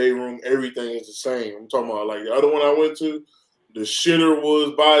 ain't no day room. Everything is the same. I'm talking about like the other one I went to, the shitter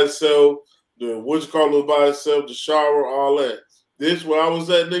was by itself, the what's called was by itself, the shower, all that. This where I was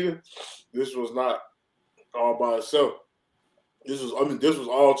at, nigga, this was not all by itself. This was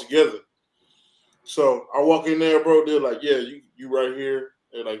all together. So I walk in there, bro. They're like, yeah, you right here.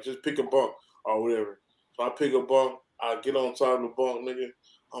 They're like, just pick a bunk or whatever. So I pick a bunk. I get on top of the bunk, nigga.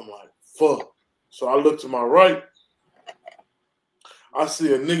 I'm like, fuck. So I look to my right. I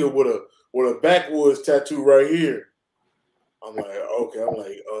see a nigga with a backwoods tattoo right here. I'm like, okay. I'm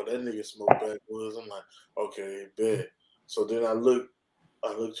like, oh, that nigga smoke backwoods. I'm like, okay, bet. So then I look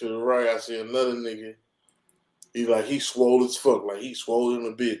to the right. I see another nigga. He swole as fuck. Like, he swole in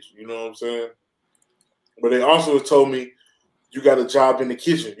a bitch. You know what I'm saying? But they also told me, you got a job in the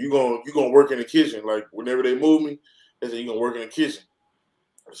kitchen. You gonna work in the kitchen. Like, whenever they move me, they say you gonna work in the kitchen.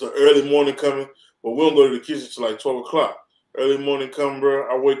 So early morning coming, but we don't go to the kitchen till like 12 o'clock. Early morning coming,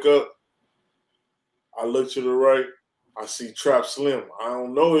 bro. I wake up. I look to the right. I see Trap Slim. I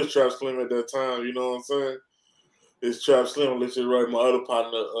don't know it's Trap Slim at that time. You know what I'm saying? It's Trap Slim. I look to the right. My other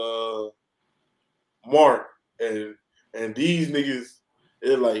partner, Mark, and these niggas,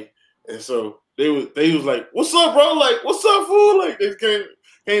 they're like, and so they was like, "What's up, bro? Like, what's up, fool?" Like, they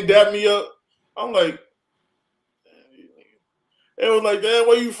can't dap me up. I'm like, it was like, damn,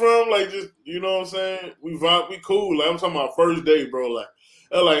 where you from? Like, just, you know what I'm saying? We vibe, we cool. Like, I'm talking about first day, bro. Like,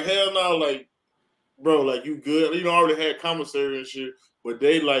 they're like, hell no, like, bro, like, you good? You know, I already had commissary and shit, but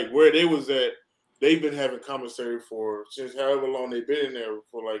they, like, where they was at, they've been having commissary since however long they've been in there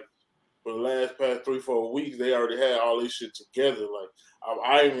for the last past 3-4 weeks. They already had all this shit together. Like,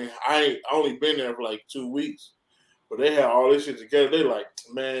 I only been there for like 2 weeks, but they had all this shit together. They like,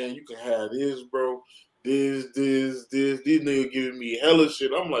 man, you can have this, bro. This. These niggas giving me hella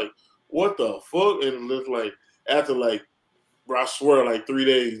shit. I'm like, what the fuck? And it's like, after like, bro, I swear, like 3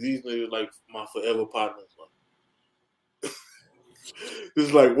 days, these niggas like my forever partners.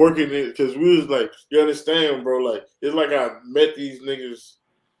 Just like working it because we was like, you understand, bro? Like it's like I met these niggas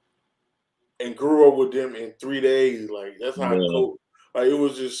and grew up with them in 3 days. Like that's how Yeah. cool. Like it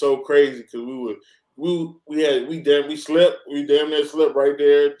was just so crazy because we damn near slept right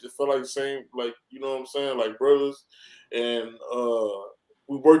there. Just felt like the same, like you know what I'm saying, like brothers, and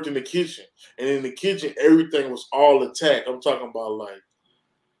we worked in the kitchen, and in the kitchen everything was all attack. I'm talking about like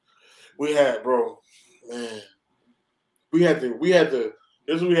we had, bro, man, we had to.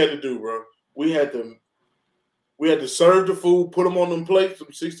 This is what we had to do, bro. We had to serve the food, put them on them plates,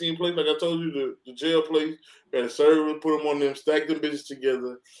 some 16 plates, like I told you, the jail plates. We had to serve them, put them on them, stack them bitches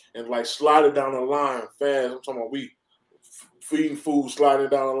together, and like slide it down the line fast. I'm talking about we feeding food, sliding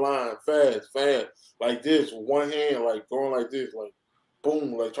down the line fast, like this, with one hand, like going like this, like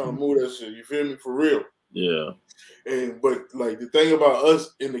boom, like trying to move that shit. You feel me? For real. Yeah. But like the thing about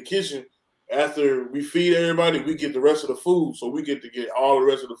us in the kitchen, after we feed everybody, we get the rest of the food. So we get to get all the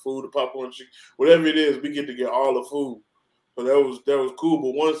rest of the food, the popcorn, chicken, whatever it is, we get to get all the food. So that was cool.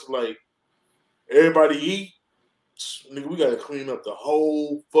 But once like everybody eat, nigga, we gotta clean up the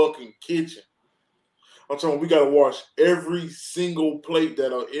whole fucking kitchen. I'm talking, we gotta wash every single plate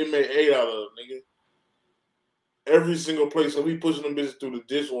that an inmate ate out of, nigga. Every single plate. So we pushing them bitches through the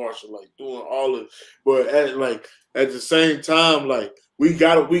dishwasher, like doing all of. But at the same time, like we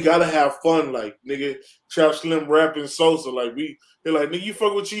gotta have fun, like nigga. Trap Slim rapping Sosa, like they're like nigga, you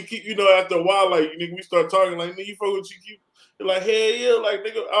fuck with Chief Keef, you know. After a while, like nigga, we start talking like nigga, you fuck with Chief Keef. They're like hell yeah, like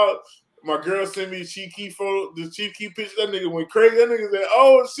nigga. My girl sent me Chief Keef photo, the Chief Keef picture. That nigga went crazy. That nigga said,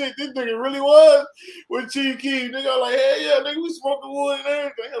 "Oh shit, this nigga really was with Chief Keef." Nigga, I'm like hell yeah, nigga, we smoking wood and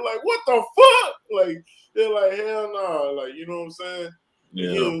everything. They're like, what the fuck, like. They're like, hell no, like, you know what I'm saying?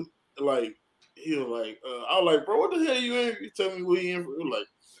 Yeah. He was like, I was like, bro, what the hell you in? You tell me what you in for? Like,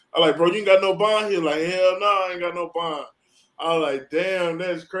 I like, bro, you ain't got no bond? He like, hell no, I ain't got no bond. I was like, damn,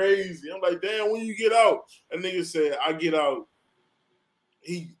 that's crazy. I'm like, damn, when you get out? A nigga said, I get out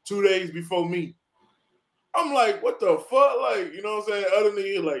 2 days before me. I'm like, what the fuck? Like, you know what I'm saying? Other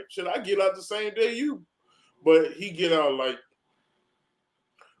nigga like, should I get out the same day you? But he get out like,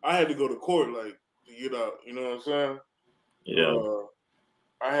 I had to go to court, like, to get out, you know what I'm saying? Yeah.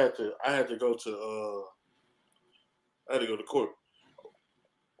 I had to go to court.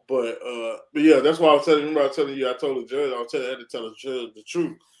 But yeah, that's why I was telling you. Remember I telling you, I told the judge, I had to tell the judge the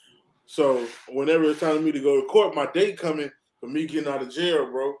truth. So whenever it's time for me to go to court, my date coming for me getting out of jail,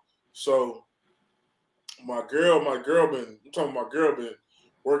 bro. So my girl been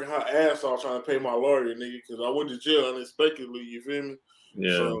working her ass off trying to pay my lawyer, nigga, because I went to jail unexpectedly, you feel me?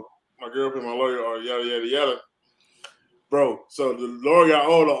 Yeah. So my girl paid my lawyer, or yada yada yada. Bro, so the lawyer, I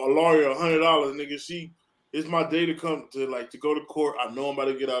owed a lawyer $100, nigga. It's my day to come to go to court. I know I'm about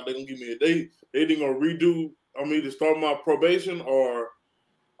to get out. They're gonna give me a date. They either gonna redo on me to start my probation, or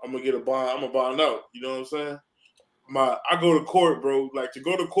I'm gonna get a bond. I'm gonna bond out. You know what I'm saying? I go to court, bro. Like to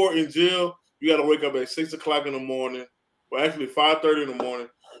go to court in jail, you gotta wake up at 6 o'clock in the morning. Well, actually 5:30 in the morning,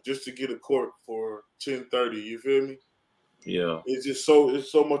 just to get to court for 10:30. You feel me? Yeah. It's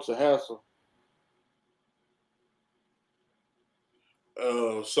so much a hassle.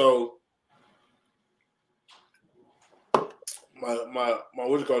 So my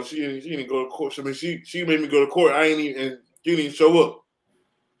what you call it? She didn't go to court. I mean, she made me go to court. She didn't even show up.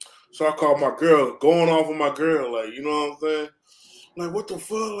 So I called my girl, going off with my girl, like, you know what I'm saying? Like, what the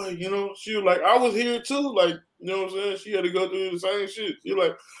fuck? Like, you know, she was like, I was here too. Like, you know what I'm saying? She had to go through the same shit. She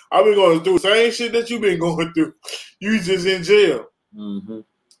like, I've been going through the same shit that you've been going through. You just in jail. Mm-hmm.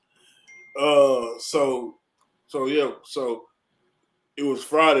 So yeah, so it was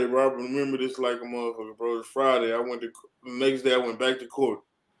Friday, bro. I remember this like a motherfucker, bro. It was Friday. The next day I went back to court.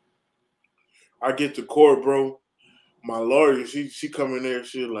 I get to court, bro. My lawyer, she come in there,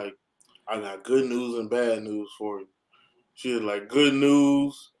 she like, I got good news and bad news for you. She was like, good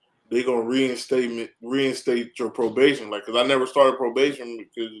news, they gonna reinstate your probation. Like, cause I never started probation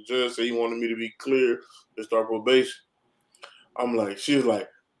because the judge said he wanted me to be clear to start probation. I'm like, she was like,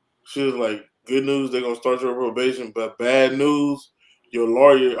 good news, they're gonna start your probation, but bad news, your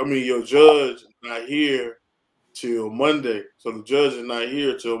judge is not here till Monday. So the judge is not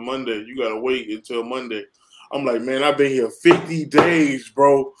here till Monday. You gotta wait until Monday. I'm like, man, I've been here 50 days,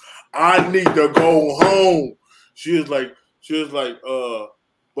 bro. I need to go home. She was like,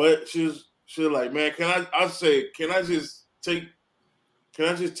 but she was like, man, can I just take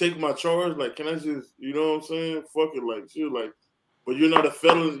my charge? Like, can I just, you know what I'm saying? Fuck it. Like, she was like, but you're not a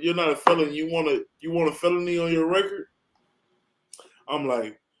felon. You're not a felon. You want a felony on your record? I'm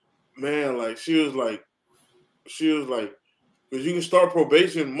like, man, like, she was like, because you can start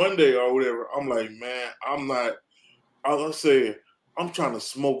probation Monday or whatever. I'm like, man, I'm not. I was saying, I'm trying to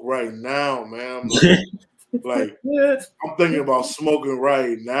smoke right now, man. Like I'm thinking about smoking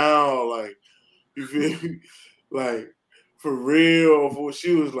right now. Like, you feel me? Like, for real. For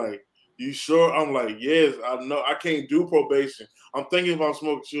she was like, "You sure?" I'm like, "Yes, I know. I can't do probation. I'm thinking about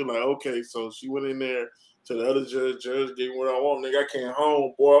smoking." She was like, "Okay." So she went in there to the other judge. Judge gave me what I want, nigga. I came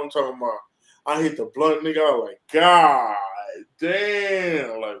home, boy. I'm talking about. I hit the blunt, nigga. I was like, God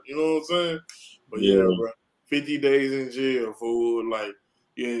damn, like, you know what I'm saying? But yeah, bro, 50 days in jail, fool. Like,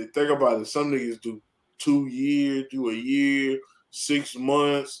 yeah, think about it. Some niggas do 2 years, do a year, 6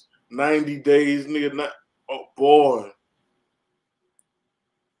 months, 90 days, nigga. Not, oh boy.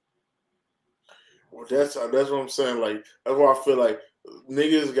 Well, that's what I'm saying. Like, that's why I feel like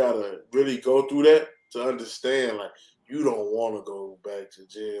niggas gotta really go through that to understand. Like, you don't want to go back to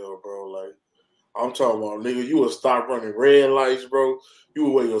jail, bro. Like, I'm talking about, nigga, you would stop running red lights, bro. You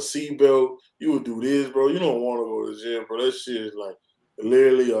would wear your seatbelt. You would do this, bro. You don't want to go to jail, bro. That shit is like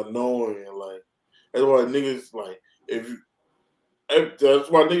literally annoying. Like, that's why niggas like that's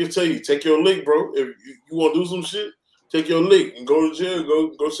why niggas tell you take your lick, bro. If you want to do some shit, take your lick and go to jail.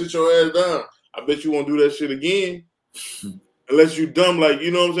 Go sit your ass down. I bet you won't do that shit again. Unless you dumb, like,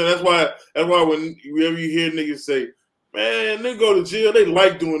 you know what I'm saying? That's why whenever you hear niggas say, man, they go to jail, they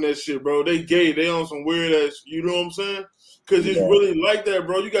like doing that shit, bro. They gay, they on some weird ass, you know what I'm saying? Cause it's really like that,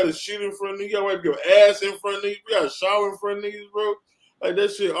 bro. You gotta shit in front of niggas, you gotta wipe your ass in front of niggas, you gotta shower in front of niggas, bro. Like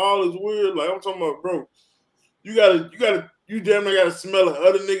that shit all is weird. Like I'm talking about, bro. You damn near gotta smell the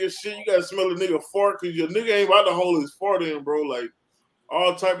other nigga shit. You gotta smell a nigga fart cause your nigga ain't about to hold his fart in, bro. Like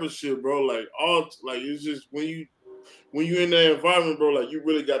all type of shit, bro. Like it's just when you in that environment, bro, like you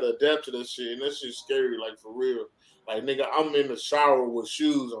really gotta adapt to that shit, and that shit's scary, like for real. Like nigga, I'm in the shower with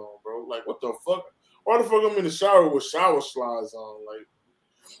shoes on, bro. Like what the fuck? Why the fuck I'm in the shower with shower slides on? Like,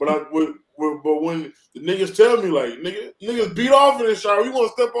 but when the niggas tell me like niggas beat off in the shower, you want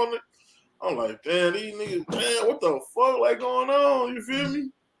to step on it? I'm like, damn, these niggas, man, what the fuck like going on? You feel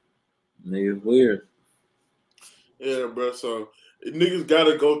me? Niggas weird. Yeah, bro. So niggas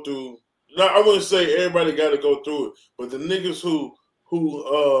gotta go through. Now I wouldn't say everybody gotta go through it, but the niggas who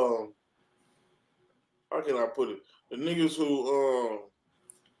how can I put it? The niggas who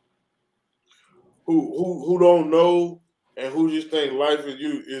don't know and who just think life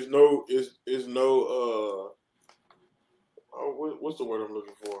is no what's the word I'm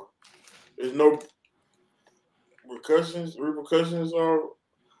looking for? There's no repercussions are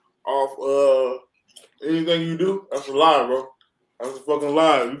off anything you do. That's a lie, bro. That's a fucking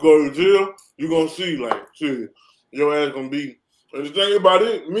lie. You go to jail, you gonna see like shit. Your ass gonna be. And the thing about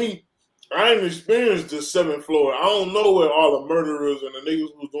it, me, I ain't experienced the 7th floor. I don't know where all the murderers and the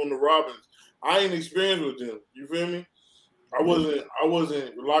niggas who was doing the robbings. I ain't experienced with them. You feel me? I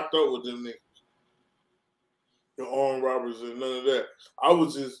wasn't locked up with them niggas. The armed robbers and none of that. I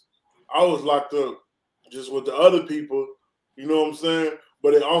was locked up just with the other people. You know what I'm saying?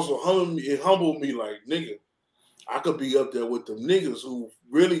 But it also humbled me like, nigga, I could be up there with them niggas who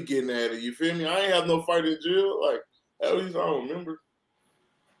really getting at it. You feel me? I ain't have no fight in jail. Like, at least I don't remember.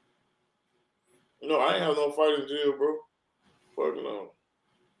 You know, I ain't have no fight in jail, bro. Fucking on.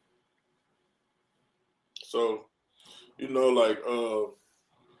 So, you know, like,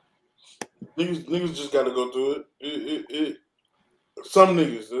 niggas just gotta go through it. Some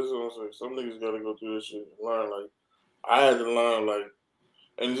niggas, that's what I'm saying. Some niggas gotta go through this shit and learn. Like, I had to learn, like,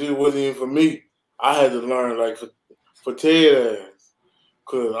 and it wasn't even for me. I had to learn, like, for Ted ass.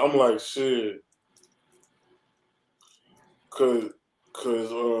 Cause I'm like, shit. Cause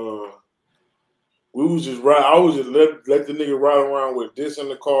we was just ride. I was just let the nigga ride around with this in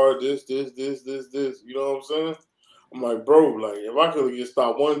the car, this. You know what I'm saying? I'm like, bro, like if I could get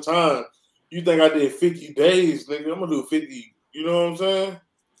stopped one time, you think I did 50 days, nigga? I'm gonna do 50. You know what I'm saying?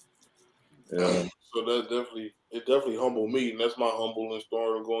 Yeah. So that definitely humbled me, and that's my humbling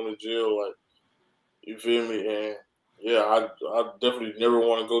story of going to jail. Like, you feel me? And yeah, I definitely never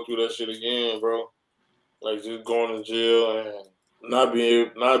want to go through that shit again, bro. Like just going to jail and not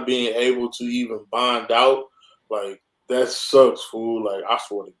being able to even bond out, like that sucks, fool. Like I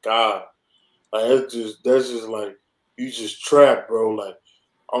swear to God, like that's just like you just trapped, bro. Like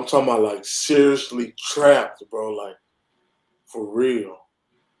I'm talking about like seriously trapped, bro. Like for real.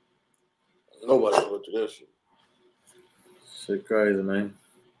 Nobody go through that shit. Shit crazy, man.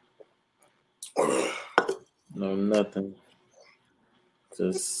 No nothing.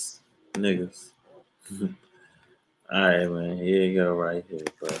 Just niggas. All right, man. Here you go, right here,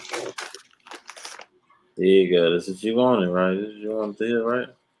 bro. Here you go. This is what you wanted, right? This is what you wanted to hear, right?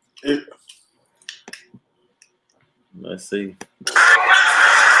 Yeah. Let's see.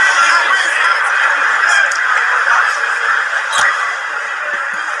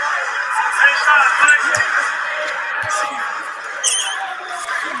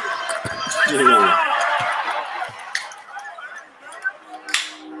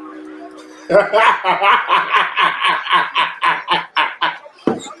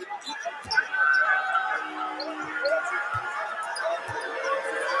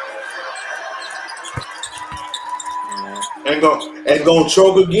 and gonna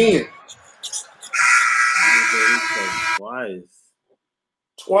choke again.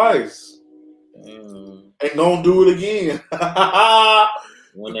 Twice. And gonna do it again.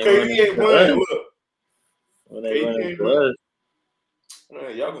 When they KD ain't playing. Look. When they run blood.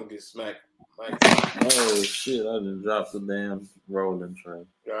 Man, y'all gonna get smacked. Oh shit! I just dropped the damn rolling tray.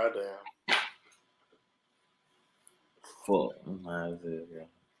 Goddamn. Fuck. I'm high as hell, bro.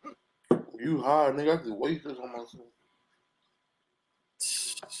 You high, nigga. I just waste this on myself.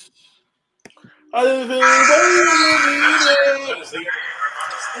 I didn't feel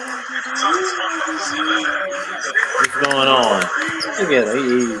What's going on? Look at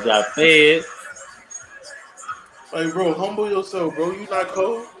him. He got fed. Like, bro, humble yourself, bro. You not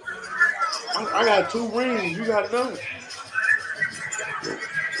cold. I got 2 rings. You got none.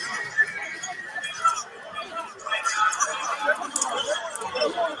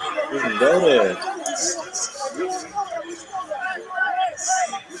 We can go there.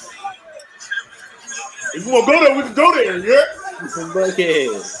 If you want to go there, we can go there, yeah? Some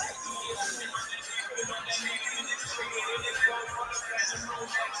buckhead.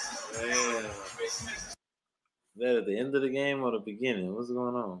 Man. Is that at the end of the game or the beginning? What's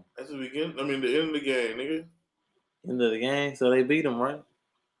going on? That's the beginning. I mean, the end of the game, nigga. End of the game? So they beat them, right?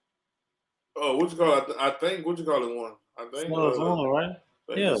 Oh, what you call it? I think, what you call it, won. I think. Suns won, right?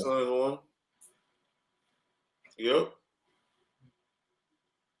 Yeah. The Suns won. Yep.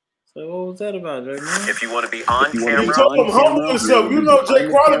 So what was that about, Jay, man? If you want to be on camera, you told him humble yourself. You know Jay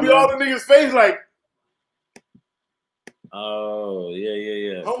Crowder be all the niggas' face like. Oh,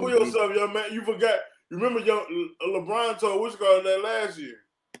 yeah. Humble yourself, young man. You forgot. You remember LeBron told what you call it that last year?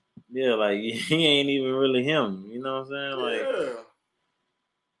 Yeah, like he ain't even really him. You know what I'm saying? Like,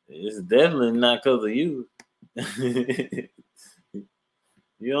 it's definitely not because of you.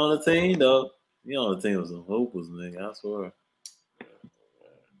 You on the team though? You on the team with some hoopers, nigga. I swear.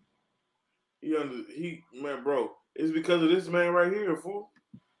 He man, bro. It's because of this man right here, fool.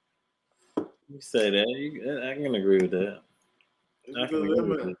 You say that. I can agree with that. It's because of that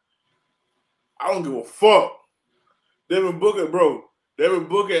man. I don't give a fuck. Devin Booker, bro. Devin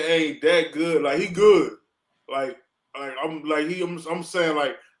Booker ain't that good. Like he good. I'm saying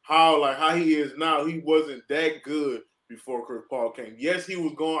like how he is now. He wasn't that good before Chris Paul came. Yes, he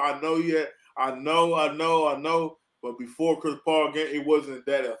was going. I know. But before Chris Paul came, it wasn't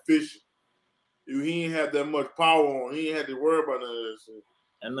that efficient. He ain't had that much power on. He ain't had to worry about none of that shit.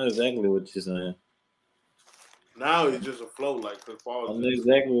 I know exactly what you're saying. Now he's just a flow like Chris Paul. I know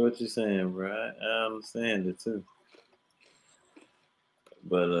exactly what you're saying, bro. I understand it too.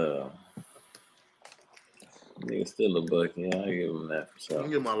 But nigga still a buck. Yeah, I give him that for sure. Let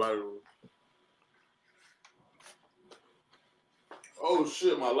me get my lighter. Oh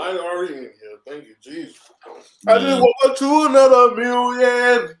shit, my lighter already in here. Thank you, Jesus. I just woke up to another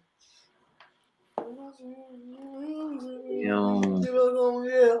million.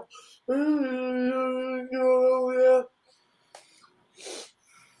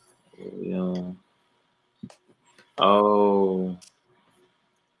 Oh,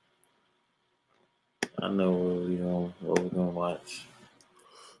 I know what we're gonna watch.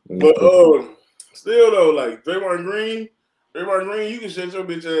 But still though, like Draymond Green, you can shut your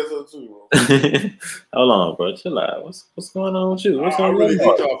bitch ass up too, bro. Hold on, bro. Chill out. What's going on with you? What's I on really your hate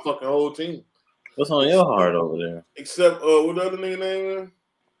heart? y'all fucking whole team. What's on your heart over there? Except what the other nigga name is?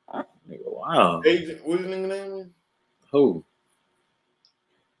 Nigga, wow. Agent, what's his nigga name is? Who?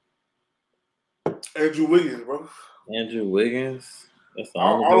 Andrew Wiggins, bro. Andrew Wiggins. That's the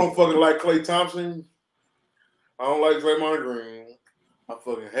I don't fucking like Klay Thompson. I don't like Draymond Green. I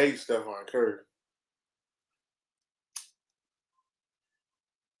fucking hate Stephon Curry. Of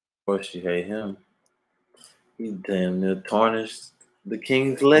course, you hate him. He damn near tarnished the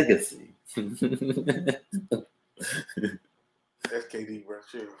King's legacy. That's KD, bro.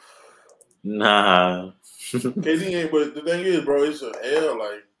 Chill. Nah. KD ain't, but the thing is, bro, it's a hell.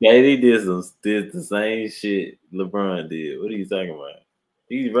 Like KD did the same shit LeBron did. What are you talking about?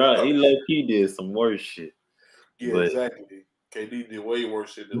 He's right. He low key did some worse shit. Yeah, but exactly. KD did way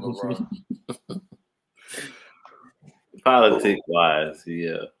worse shit than LeBron. Politics wise,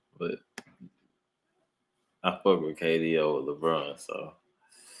 yeah, but I fuck with KD over LeBron, so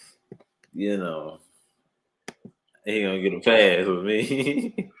you know he gonna get a pass with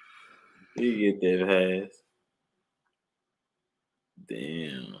me. He get that pass.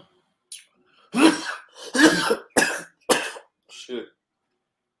 Damn.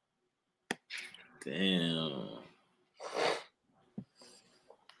 Damn.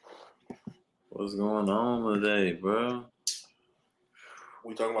 What's going on today, bro?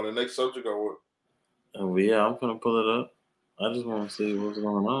 We talking about the next subject or what? Oh, yeah, I'm gonna pull it up. I just want to see what's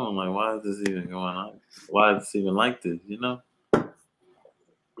going on. Like, why is this even going on? Why is this even like this, you know?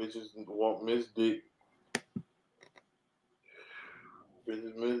 Bitches want Miss Dick.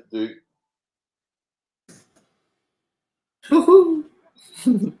 Bitches Miss Dick.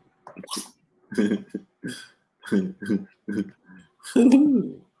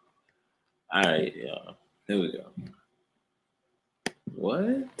 All right, y'all. Here we go.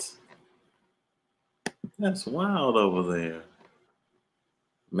 What? That's wild over there.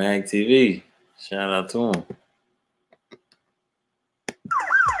 Mag TV. Shout out to him.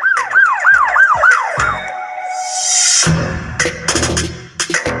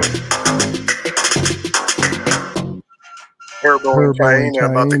 Herbo and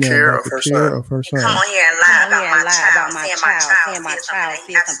China about the care of her son. Come on here and lie about my child, saying my child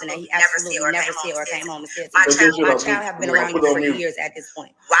said something that he absolutely never said or came home and said. My child have been around you for years at this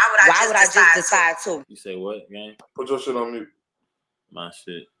point. Why would I just decide to? You say what, gang? Put your shit on mute. My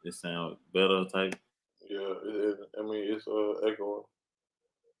shit. It sound better type. Yeah, I mean, it's echoing.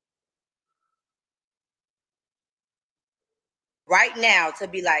 Right now to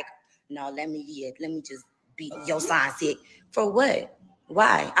be like, no, let me just be your son sick. For what?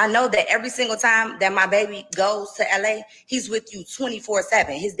 Why? I know that every single time that my baby goes to LA, he's with you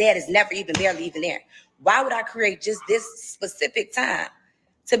 24/7. His dad is never barely even there. Why would I create just this specific time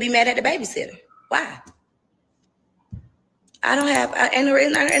to be mad at the babysitter? Why? I don't have ain't no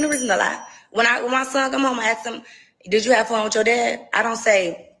reason to lie. When my son come home, I ask him, "Did you have fun with your dad?" I don't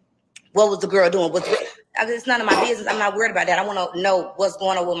say, "What was the girl doing?" It's none of my business. I'm not worried about that. I want to know what's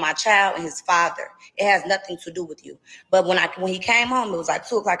going on with my child and his father. It has nothing to do with you. But when he came home, it was like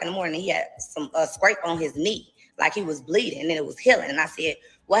 2:00 in the morning. And he had some scrape on his knee, like he was bleeding, and then it was healing. And I said,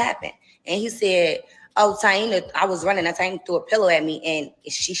 "What happened?" And he said, "Oh, Taina, I was running. And Taina threw a pillow at me, and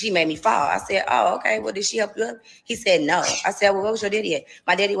she made me fall." I said, "Oh, okay. Well, did she help you up?" He said, "No." I said, "Well, where was your daddy at?"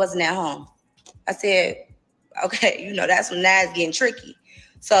 "My daddy wasn't at home." I said, "Okay, that's when now it's getting tricky."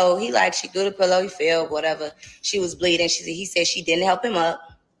 So she threw the pillow, he fell, whatever. She was bleeding. He said she didn't help him up.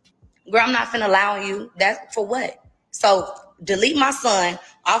 Girl, I'm not finna allow you. That's for what? So delete my son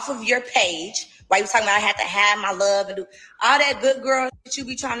off of your page. While you talking about I had to have my love and do all that good girl that you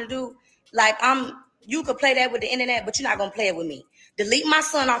be trying to do. You could play that with the internet, but you're not gonna play it with me. Delete my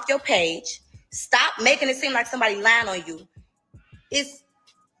son off your page. Stop making it seem like somebody lying on you. It's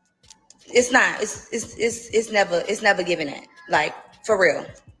not. It's never given that. Like, for real.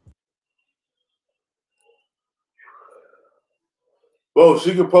 Well,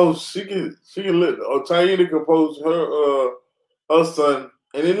 she can post. She can let Taina can post her son,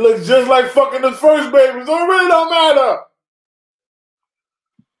 and it looks just like fucking the first baby. So it really don't matter.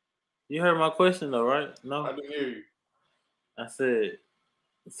 You heard my question though, right? No, I didn't hear you. I said,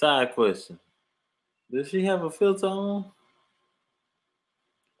 side question. Does she have a filter on?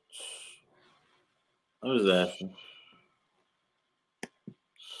 I'm just asking.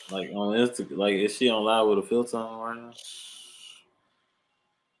 Like on Instagram, like is she on live with a filter on right now?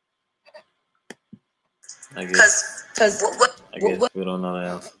 I guess we don't know the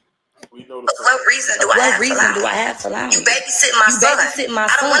answer. What reason do I have to lie? You babysit my son.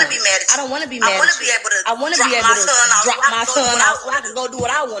 I don't want to be mad at you. I don't want to be mad at you. I want to be able to drop my son out so I can go do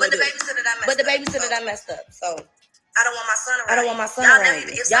what I want to do. But the babysitter done messed up. So I don't want my son around. I don't want my son around.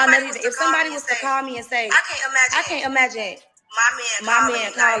 If somebody was to call me and say, I can't imagine my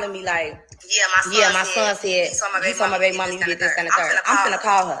man calling me like, yeah, my son said he saw my baby mommy, you did this and the third. I'm finna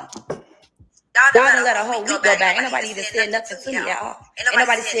call her. Y'all done let a whole week go by. Ain't nobody even said nothing to me at all. Ain't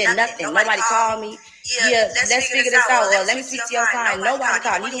nobody said nothing. Nobody called me. Yeah, let's figure this out. Or let me speak to your son. Nobody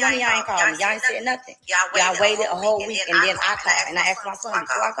called. Neither one of y'all ain't called me. Y'all ain't said nothing. Y'all waited a whole week and then I called. And I asked my son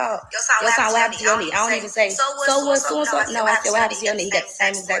before I called, your son, what happened to your knee? I don't even say, so what, so-and-so. No, I said, what happened to your knee? He got the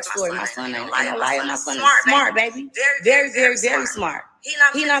same exact story. My son ain't no liar. My son is smart, baby. Very, very, very smart. He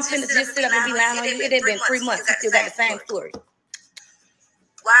not finna just sit up and be lying on you. It had been 3 months. He still got the same story.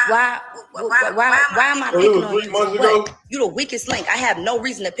 Why am I picking on you? What? You the weakest link. I have no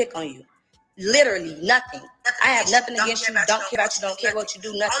reason to pick on you. Literally nothing. I have nothing against you. Don't care about you. Don't care what you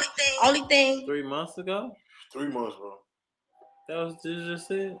do. Nothing. Only thing. 3 months ago? 3 months, bro. That was what you just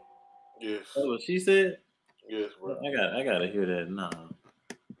said? Yes. That's what she said? Yes, bro. I gotta hear that. No,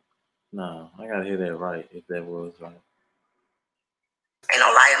 I gotta hear that right if that was right. Ain't no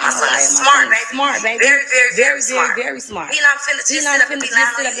liar. My son is smart, baby. Very, very smart. He not finna just sit up and be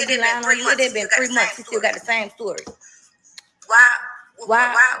lying on you. It had been 3 months. He still got the same story.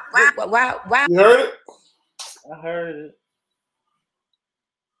 Why? You heard it?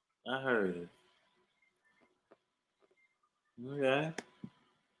 I heard it.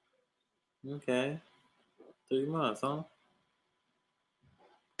 Okay. 3 months, huh?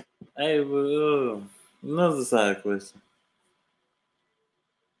 Hey, but another side question.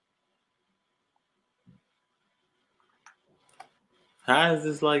 How is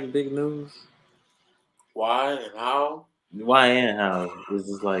this like big news? Why and how? Why and how is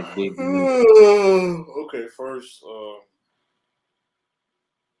this like big news? Okay, first,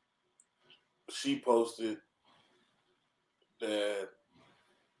 she posted that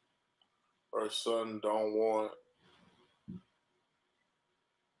her son don't want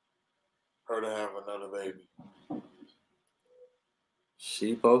her to have another baby.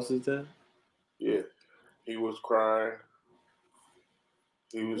 She posted that? Yeah. He was crying.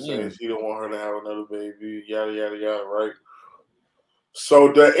 He was saying she don't want her to have another baby, yada, yada, yada, right?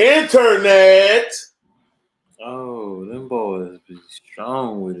 So the internet... Oh, them boys be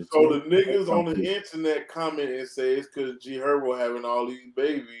strong with it. So the niggas on the internet comment and say it's because G Herbo having all these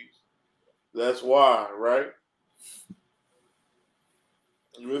babies. That's why, right?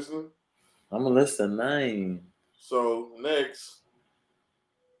 You listening? I'm gonna listen, man. So next,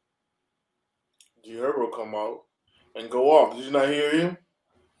 G Herbo come out and go off. Did you not hear him?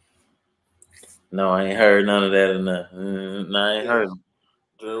 No, I ain't heard none of that or nothing. No, I ain't heard him.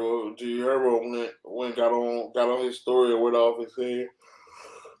 G Herbo went got on his story and went off and said,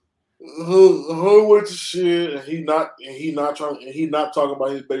 with the shit, and he not talking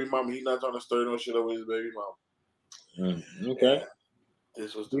about his baby mama. He not trying to stir no shit over his baby mama. Okay. And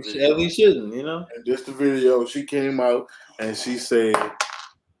this was the video. We shouldn't, you know. And this the video. She came out and she said,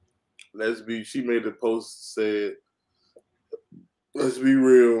 she made the post said, let's be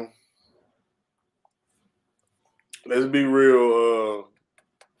real. Let's be real.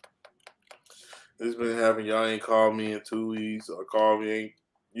 It's been happening. Y'all ain't called me in 2 weeks or called me,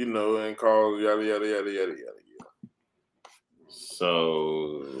 ain't called yada, yada, yada, yada, yada.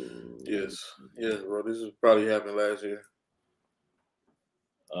 So. Yes, bro. This is probably happened last year.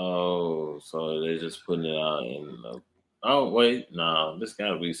 Oh, so they're just putting it out in the... Oh, wait. No, this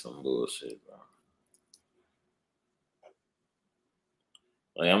gotta be some bullshit, bro.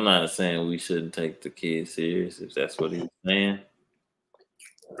 Like, I'm not saying we shouldn't take the kid serious if that's what he's saying.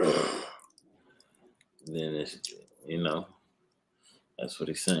 Then it's, that's what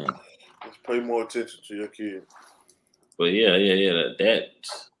he's saying. Let's pay more attention to your kid. But yeah, that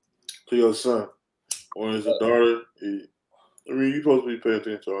to your son. When it's a daughter, you're supposed to be paying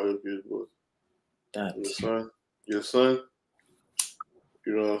attention to all your kids, but your son,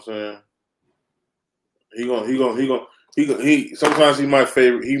 you know what I'm saying? He sometimes he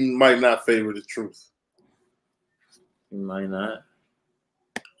might not favor the truth. He might not.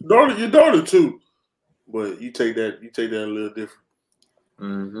 Your daughter too. But you take that a little different.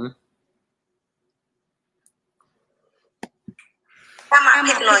 Mm-hmm. I'm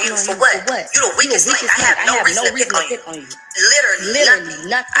picking on you for what? You the weakest link. I have no reason to pick on you. Literally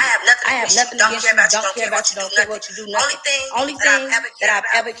nothing. I have nothing against you. Don't care about you. Don't care what you do. Only thing that I've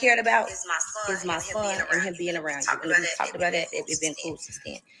ever cared about is my son and him being around you. And we talked about that. It's been cool since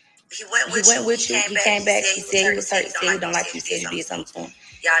then. He went with you. He came back. He said he was hurt. He said he don't like you. He said you did something to him.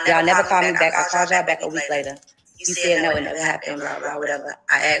 Y'all never called me back. I called y'all back a week later. You said no, it never happened. Blah blah whatever.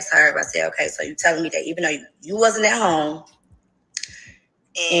 I asked her. I said, okay, so you telling me that even though you wasn't at home.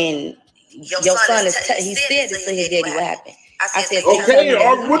 And your son he said this to his daddy. What happened? I said, okay,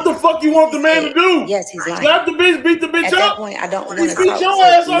 what the fuck you want the man to do? Yes, he's lying. Slap the bitch, beat the bitch up. At that point, I don't want to talk to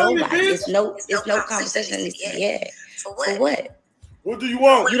nobody. It's no conversation that needs to be had. For what? What do you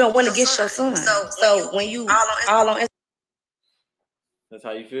want? You don't want to get your son. So when you all on that's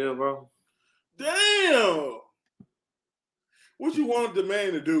how you feel, bro? Damn. What you want the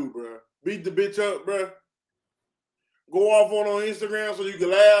man to do, bro? Beat the bitch up, bro? Go off on Instagram so you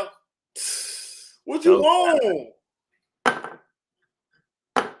can laugh? What you want?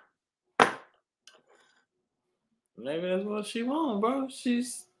 Maybe that's what she wants, bro.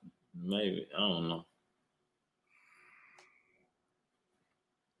 Maybe. I don't know.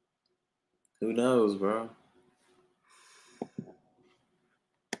 Who knows, bro?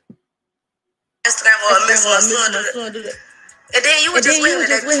 Instagram or miss my son do that. And then you were just with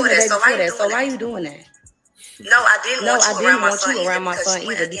her before that. So why you doing that? No, I didn't want you around my son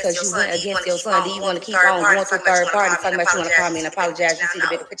either because you went against your son. Do you want to keep on going to third party talking about you want to call me and apologize? You see the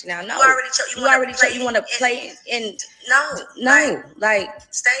bigger picture now? No. You already you want to play in no. Like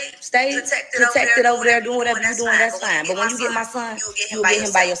stay protected over there doing whatever you're doing, that's fine. But when you get my son, you'll get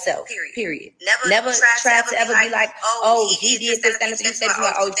him by yourself. Period. Never try to ever be like, oh, he did this kind of thing. You said,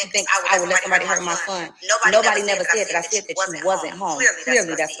 oh, you think I would let somebody hurt my son? Nobody never said that. I said that you wasn't home.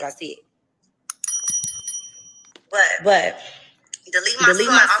 Clearly, that's what I said. But delete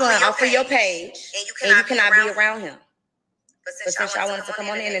my son off of your page, and you cannot be around him. But since y'all wanted to come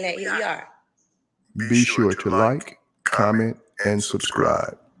on the internet, here we are. Be sure to like, comment, and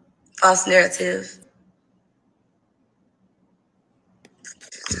subscribe. False narrative.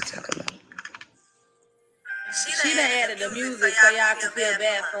 She done added the music so y'all can feel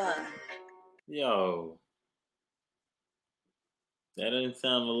bad for her. Yo. That didn't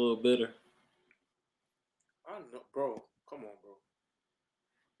sound a little bitter. I know, bro. Come on, bro.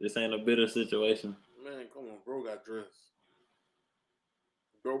 This ain't a bitter situation. Man, come on, bro. Got dressed.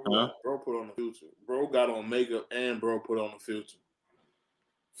 Bro put on the filter. Bro got on makeup and bro put on the filter.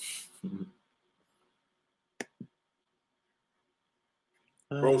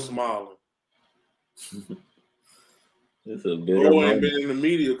 Bro smiling. It's a bitter Bro moment. ain't been in the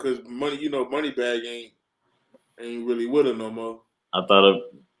media because Moneybag ain't really with her no more. I thought it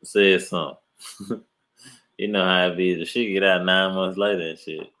said something. You know how it be. The shit get out 9 months later and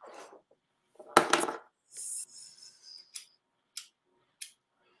shit.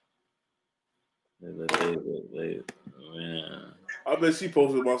 Man. I bet she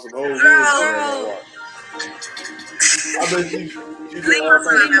posted about some whole weird Girl. I bet she Leave my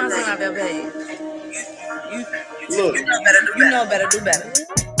son out there, babe. Look. You know better, do better.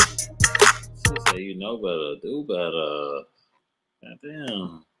 She said, you know better, do better.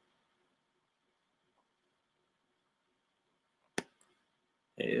 Goddamn.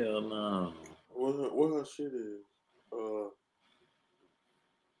 Hell no. What her shit is?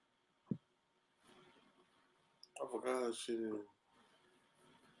 I forgot her shit is.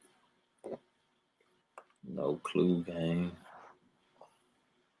 No clue, gang.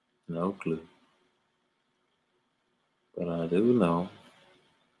 No clue. But I do know.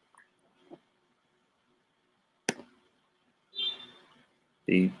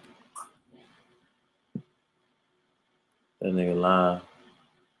 Deep. That nigga live.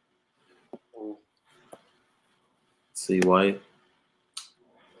 See White.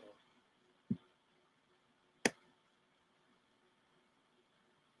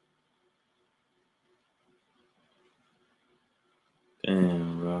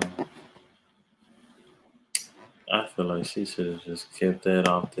 Damn, bro. I feel like she should have just kept that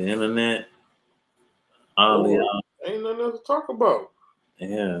off the internet. Ain't nothing else to talk about.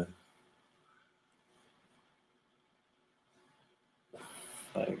 Yeah.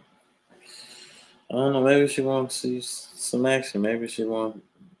 Like, I don't know. Maybe she wanted to see some action. Maybe she wanted.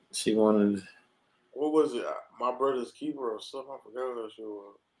 What was it? My Brother's Keeper or something? I forgot what that shit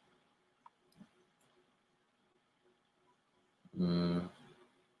was.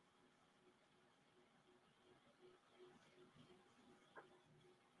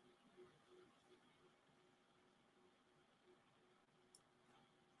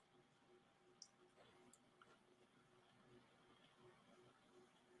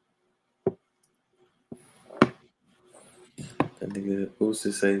 That nigga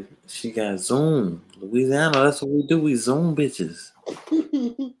Boosie say she got Zoom. Louisiana, that's what we do. We Zoom bitches.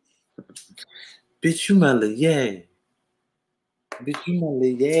 Bitch, you my little yeah. Bitch, you my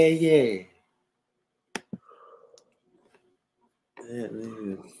little yeah. That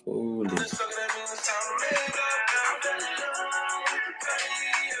nigga foolish.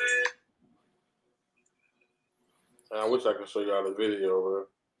 I wish I could show y'all the video, bro.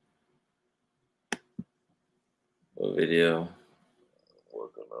 What video?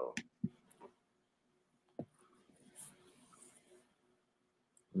 Working out.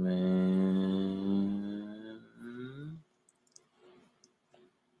 Man.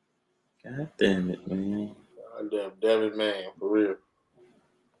 God damn it, man. God damn it, man, for real.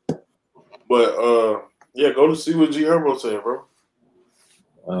 But yeah, go to see what G Herbo said, bro.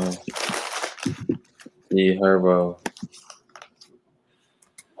 G Herbo.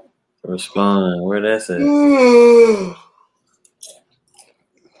 Respond. Where that's at?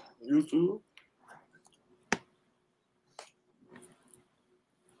 YouTube.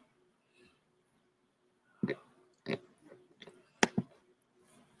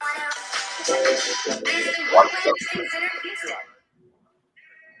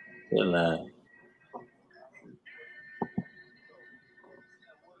 Yella.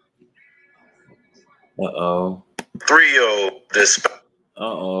 Uh-oh. 3-year-old despise.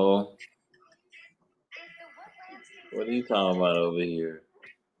 Uh-oh. What are you talking about over here?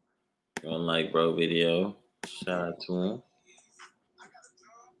 Unlike bro video. Shout out to him.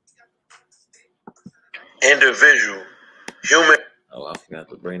 Individual. Human. Oh, I forgot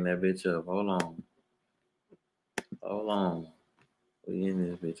to bring that bitch up. Hold on. Hold on. We in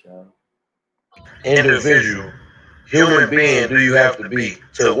this bitch, y'all. Individual. Human being do you have to be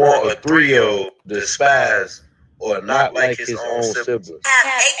to want a 3-year-old despise or not like his own siblings? I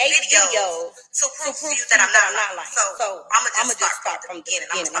have 8 videos to prove to you that I'm not lying. So I'm going to just start from the beginning.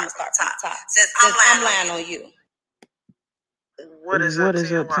 I'm going to start from the top. Since I'm lying on you. What is up,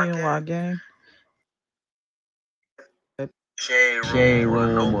 TNY gang? Shade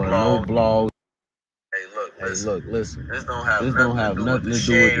room or no blog. Hey, look, listen. This don't have nothing to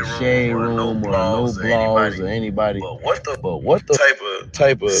do with the shade room or no blogs or anybody. But what the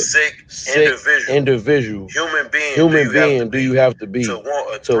type of sick individual human being do you have to be to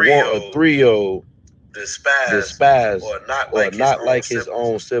want a 3-year-old despise or not like his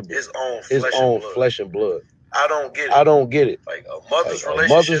own sibling, his own flesh and blood? I don't get it. Like a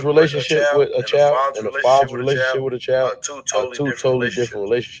mother's relationship with a child and a father's relationship with a child are two totally different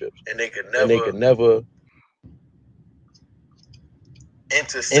relationships, and they could never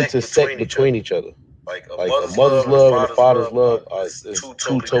intersect between each other. Like a mother's love and a father's love is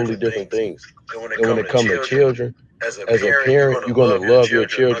two totally different things. And when it comes to children, as a parent, you're gonna love your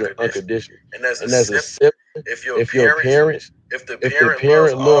children unconditionally. And as a sibling, if the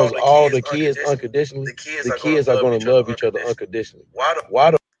parent loves all the kids unconditionally, the kids are gonna love each other unconditionally. Why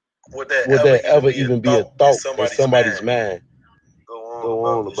would that ever even be a thought in somebody's mind? Go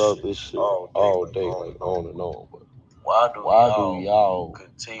on about this shit all day, like on and on. But why do y'all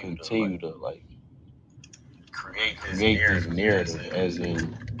continue to like create this narrative as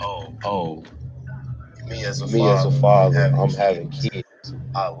in, oh, me as a father, I'm having kids.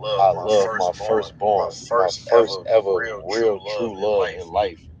 I love my firstborn, my first ever real true love in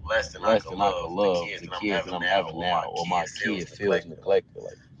life, less than I can love the kids that I'm having now, or my kid feels neglected.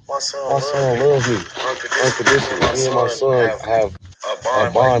 Like my son loves me unconditionally. Me and my son have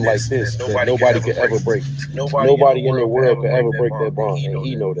a bond like this that nobody could ever break. Nobody in the world could ever break that bond, and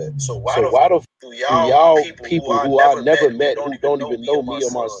he know that. So why do y'all people who I never met, who don't even know me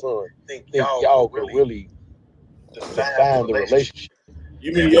or my son, think y'all could really define the relationship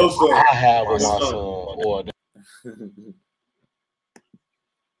You mean your son? I have with my son, or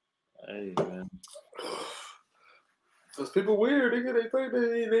Hey, man. Cause people weird, nigga. They think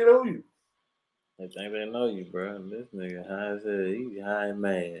they know you. They think they know you, bro. This nigga high as hell. He high and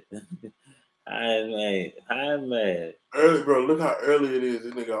mad. High and mad. Early, bro. Look how early it is.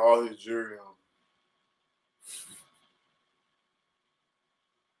 This nigga all his jewelry on.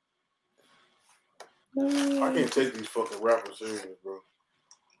 I can't take these fucking rappers serious, bro.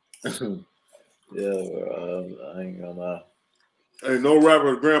 Yeah, bro. I ain't gonna lie. Ain't no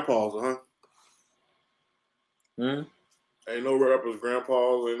rappers grandpas, huh? Ain't no rappers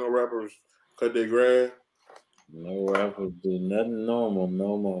grandpas. Ain't no rappers cut their grass. No rappers do nothing normal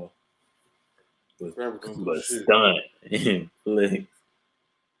no more. But stunt and flick.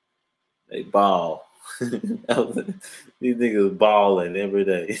 They ball. These niggas balling every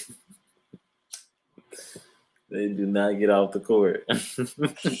day. They do not get off the court. God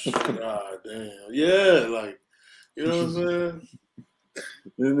damn. Yeah, like, you know what I'm saying?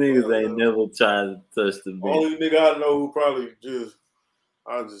 These niggas ain't never tried to touch the bench. Only nigga I know who probably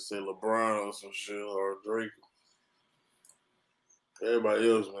I'll just say LeBron or some shit, or Drake.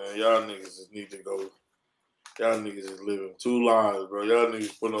 Everybody else, man, y'all niggas just need to go. Y'all niggas is living two lives, bro. Y'all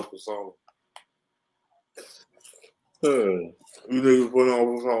niggas putting up a song. You niggas putting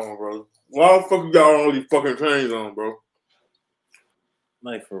up a song, bro. Why the fuck you got all these fucking chains on, bro?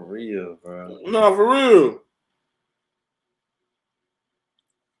 Like, for real, bro. Nah, for real.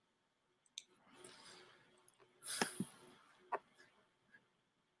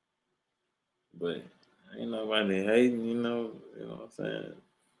 But ain't nobody hating, you know what I'm saying?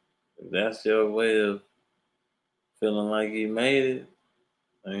 If that's your way of feeling like you made it,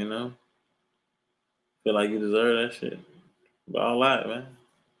 you know, feel like you deserve that shit. Ball out, man.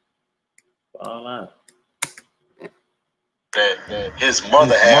 Ball out. That his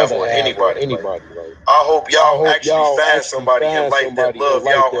mother have or anybody. Like, I hope y'all actually find somebody in life that love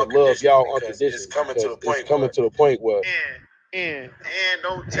y'all unconditionally. It's coming to the point where and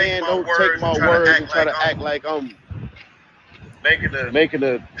don't take my words and try to act like I'm making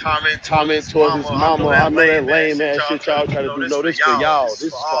a comment towards his mama. I know that lame ass shit y'all try to do. No, this for y'all. This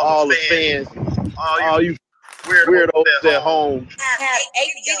is for all the fans. All you weirdos at home. Have 8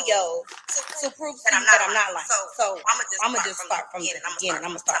 videos to prove to you that I'm not lying. So I'm gonna just start from the beginning.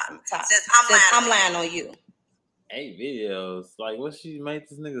 I'm gonna start from the top. Since I'm lying on you. 8 videos. Like what she made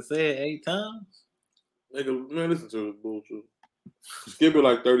this nigga say it 8 times? Nigga, man, listen to this bullshit. Skip it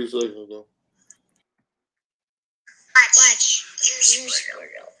like 30 seconds though. Watch. You squirrel. No,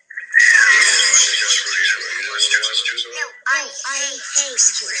 I hate you,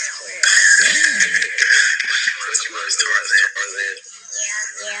 squirrel.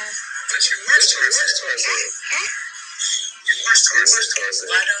 Yeah.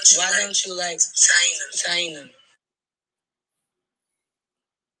 Why don't you like Taina?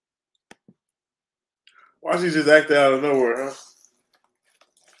 Why she just act out of nowhere, huh?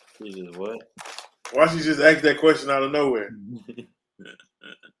 She just what? Why she just ask that question out of nowhere? Because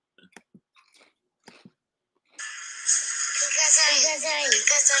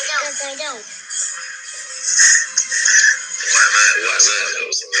I don't. Why not? You always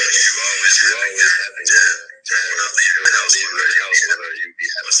happen to when I leave your house with her, you be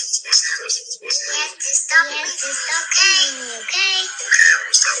having what's the You have to stop calling me, okay? Okay, I'm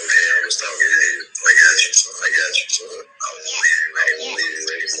gonna stop reading. I got you, son. I won't leave you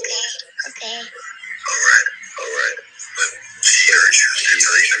anymore. Okay. Alright. But she hurt you. Did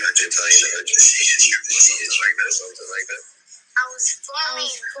tell you to hurt you. She hit you like that, something like that. I was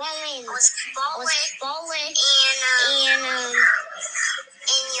falling in your floor. I was falling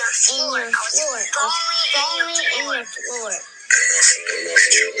in your floor.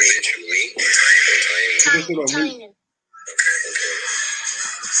 Me? Okay.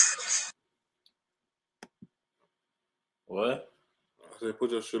 What? I said,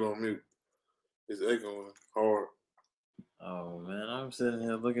 put your shit on mute. It's echoing hard. Oh man, I'm sitting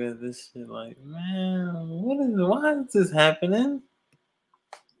here looking at this shit like, man, why is this happening?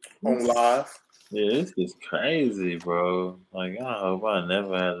 On live. Yeah, this is crazy, bro. Like, I hope I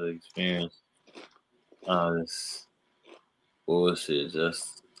never had to experience all this bullshit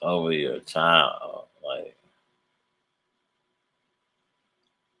just over your child. Like,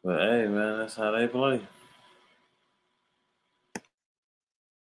 but hey, man, that's how they play.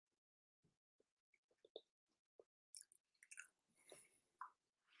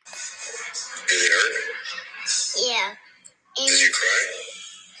 Did it hurt? Yeah. Did you cry?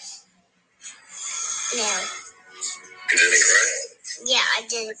 No. You didn't cry? Yeah, I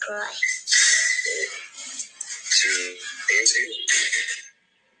didn't cry. She was mean to you?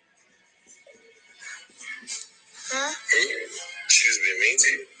 Huh? She was being mean to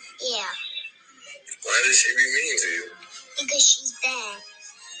you? Yeah. Why did she be mean to you? Because she's bad.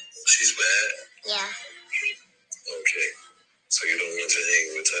 She's bad? Yeah. Okay. So you don't want to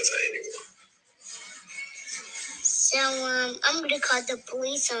hang with Tata anymore? So, I'm gonna call the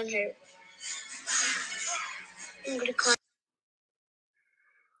police on her. I'm gonna call.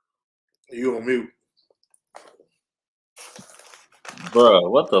 You on mute. Bruh,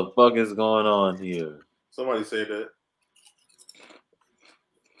 what the fuck is going on here? Somebody say that.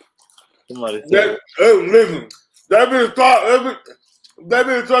 Somebody say Listen, that bitch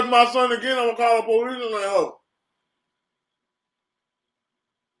touch my son again, I'm gonna call the police and like, oh.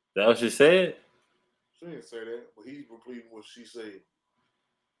 that what she said? She didn't say that, but he's repeating what she said.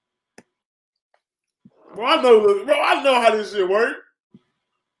 Bro, I know how this shit works.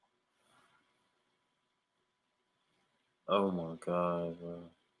 Oh my god, bro.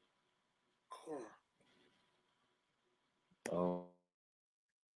 Oh.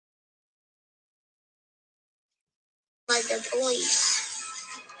 By the police.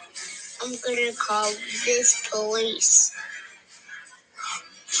 I'm gonna call this police.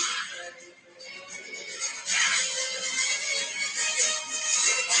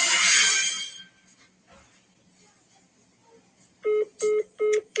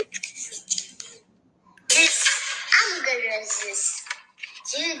 I'm gonna just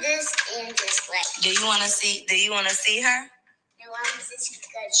do this and just like. Do you wanna see her? No, I'm just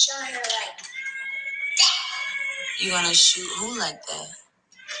gonna show her like that. You gonna shoot who like that?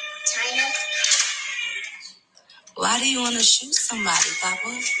 China. Why do you wanna shoot somebody,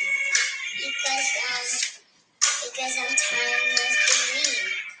 Papa? Because I'm tired of being mean.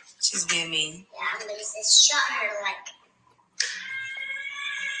 She's being mean. Yeah, I'm gonna just shot her like.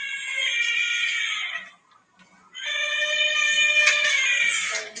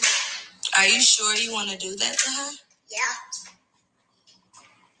 Are you sure you want to do that to her? Yeah.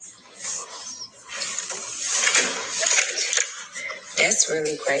 That's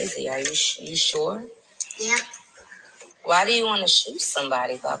really crazy. Are you sure? Yeah. Why do you want to shoot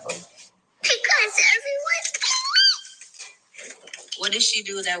somebody, Papa? Because everyone. What did she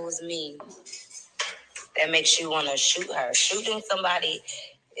do that was mean? that makes you want to shoot her. Shooting somebody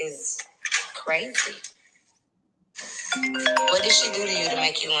is crazy. What did she do to you to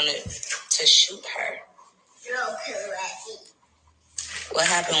make you want to shoot her? What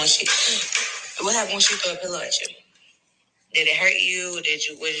happened when she threw a pillow at you? Did it hurt you?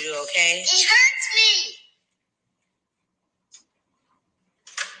 Was you okay? It hurts me.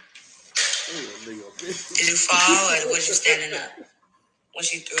 Did you fall or was you standing up when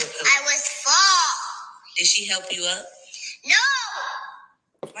she threw a pillow? I was fall. Did she help you up? No.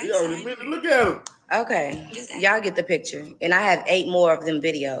 He already admitted. Look at him. Okay, y'all get the picture. And I have 8 more of them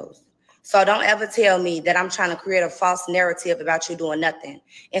videos. So don't ever tell me that I'm trying to create a false narrative about you doing nothing.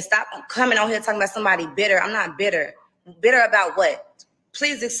 And stop coming on here talking about somebody bitter. I'm not bitter. Bitter about what?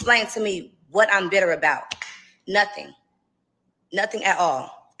 Please explain to me what I'm bitter about. Nothing. Nothing at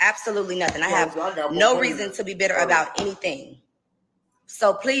all. Absolutely nothing. I have no reason to be bitter about anything.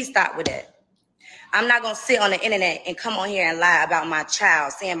 So please stop with that. I'm not going to sit on the internet and come on here and lie about my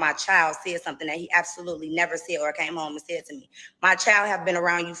child, saying my child said something that he absolutely never said or came home and said to me. My child have been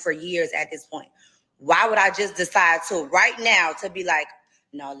around you for years at this point. Why would I just decide to right now to be like,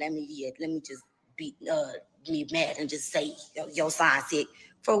 no, let me just be mad and just say your son sick?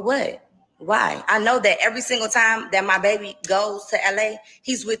 For what? Why? I know that every single time that my baby goes to LA,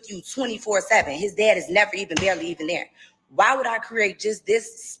 he's with you 24/7. His dad is never barely even there. Why would I create just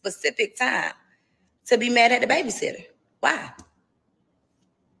this specific time to be mad at the babysitter? Why?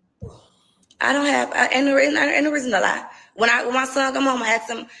 I don't have any reason to lie. When my son come home, I ask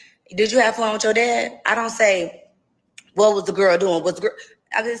him, "Did you have fun with your dad?" I don't say, "What was the girl doing?"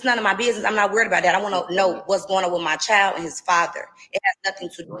 It's none of my business. I'm not worried about that. I want to know what's going on with my child and his father. It has nothing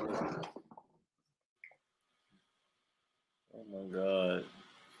to do with it. Oh my God.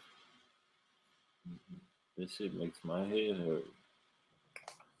 This shit makes my head hurt.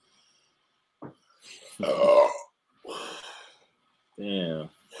 Damn.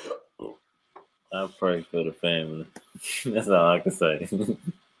 I pray for the family. That's all I can say.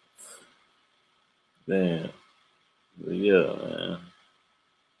 Damn. But yeah, man.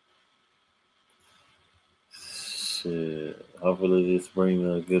 Shit. Hopefully this brings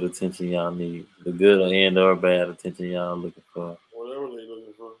the good attention y'all need. The good and or bad attention y'all looking for. Whatever they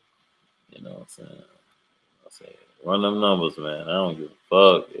looking for. You know what I'm saying? Run them numbers, man. I don't give a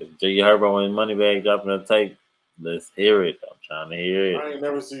fuck. If J. Herbo and Moneybag dropping a tape, let's hear it. I'm trying to hear it. I ain't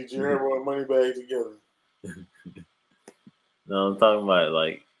never seen J. Herbo and Moneybag together. No, I'm talking about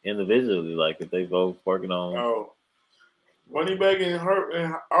like individually, like if they both working on. Oh, Moneybag and her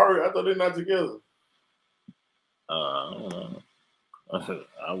and Ari, I thought they're not together. I don't know.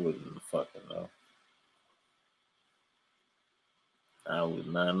 I wouldn't fucking know. I would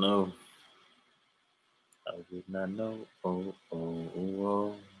not know. I would not know.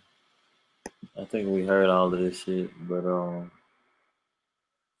 Oh. I think we heard all of this shit, but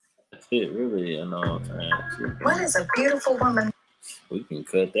that's it really, you know what I'm saying? What is a beautiful woman? We can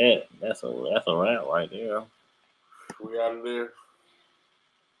cut that. That's a wrap right there. We out of there.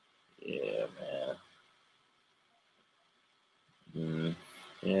 Yeah, man.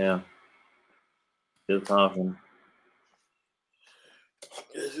 Yeah. Still talking.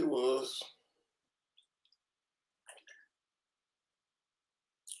 Yes, it was.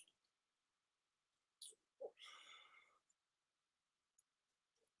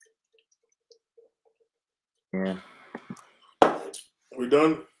 Yeah. We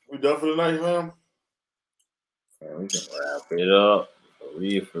done? We done for the night, man? Yeah, we can wrap it up.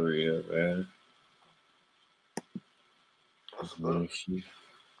 For real, man.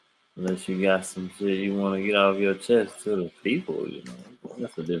 Unless you got some shit you want to get off your chest to the people, you know.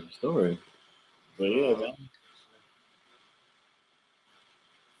 That's a different story. But yeah, man.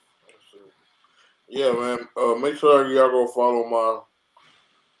 Yeah, man. Make sure y'all go follow my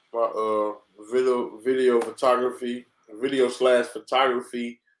video photography,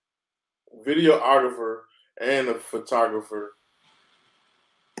 video/photography, videographer and a photographer.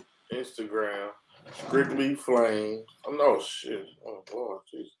 Instagram, Strictly Flames. Oh no, shit. Oh Lord,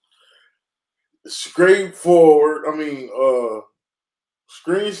 jeez. Straightforward.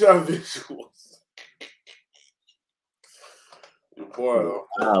 Screenshot visuals. Your boy.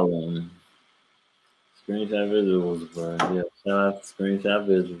 Screenshot visuals, bro. Yeah, shout out to Screenshot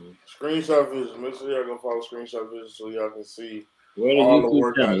visuals. Screenshot visuals. Make sure y'all go follow Screenshot visuals so y'all can see where the all the YouTube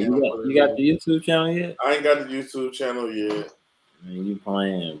work channel? You got the YouTube channel yet? I ain't got the YouTube channel yet. Man, you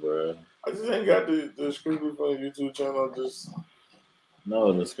playing, bro. I just ain't got the Strictly Flames YouTube channel.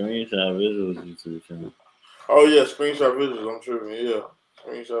 No, the Screenshot visuals YouTube channel. Oh yeah, Screenshot visuals. I'm tripping. Yeah,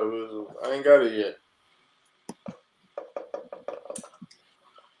 Screenshot visuals. I ain't got it yet.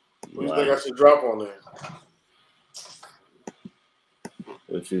 What do you think I should drop on there?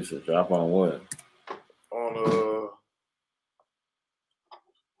 What you should drop on what?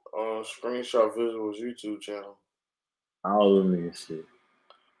 On Screenshot Visuals YouTube channel. All them niggas shit.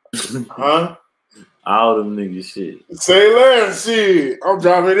 Huh? All them niggas shit. Say less shit. I'm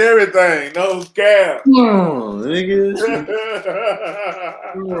dropping everything. No cap. Niggas.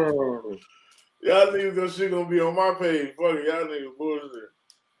 Y'all niggas, that shit gonna be on my page. Fuck it. Y'all niggas bullshit.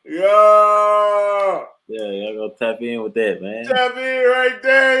 Yeah. Yeah, y'all gonna tap in with that, man. Tap in right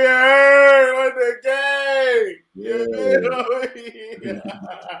there, you heard? With the gang.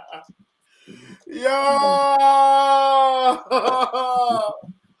 Yeah.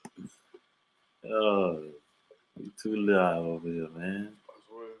 Oh, you too loud over here, man. I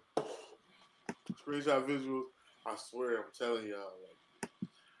swear. Screenshot Visuals. I swear, I'm telling y'all. Like,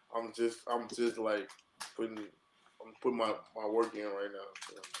 I'm just like putting my work in right now.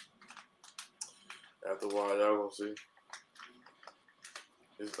 So. After a while, y'all gonna see.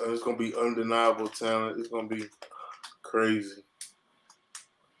 It's gonna be undeniable talent. It's gonna be crazy.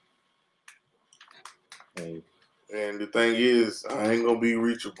 Hey. And the thing is, I ain't gonna be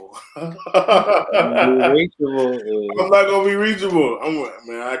reachable. I'm not gonna be reachable.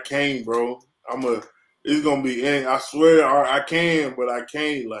 I can't, bro. It's gonna be. I swear, I can, but I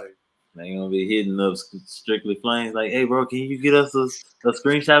can't. Like, they ain't gonna be hitting up Strictly Flames. Like, hey, bro, can you get us a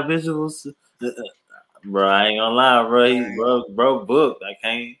screenshot visuals? Bro, I ain't gonna lie, bro. Bro, booked. I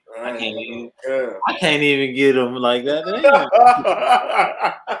can't even get them like that.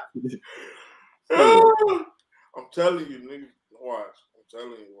 I'm telling you, nigga. Watch. I'm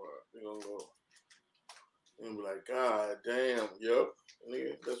telling you what. You gonna go. You gonna be like, God damn, yep,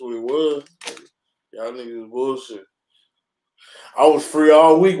 nigga. That's what it was. Y'all niggas bullshit. I was free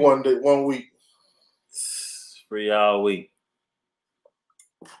all week one week. Free all week.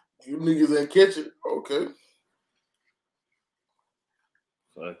 You niggas ain't catch it. Okay.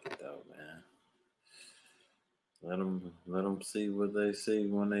 Fuck it though, man. Let them see what they see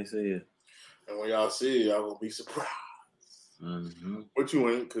when they see it. And when y'all see it, y'all gonna be surprised. Mm-hmm. But you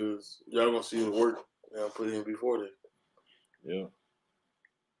ain't, because y'all gonna see the work y'all put in before that. Yeah.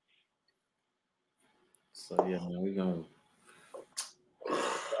 So yeah, man, we gonna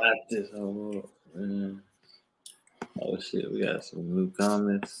wrap this whole up, man. Oh shit, we got some new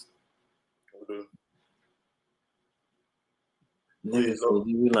comments. Niggas said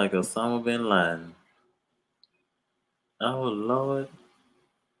you like Osama bin Laden. Oh Lord.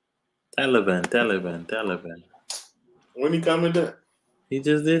 Taliban. When he commented? He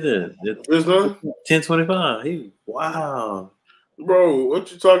just did it. This one? 10:25. Wow. Bro,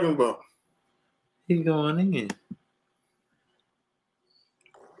 what you talking about? He going in.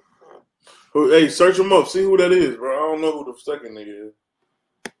 Hey, search him up. See who that is, bro. I don't know who the second nigga is.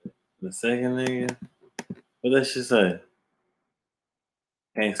 The second nigga? What that shit say?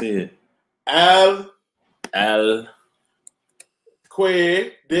 Can't see it. Al-Qaeda.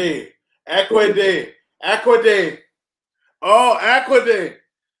 Aquade. Oh, Aquade.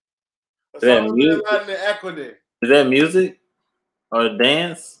 Is that music? Is that music or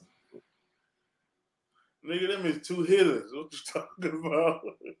dance? Nigga, them is two hitters. What you talking about?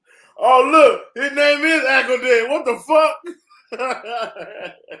 Oh, look, his name is Aquade. What the fuck?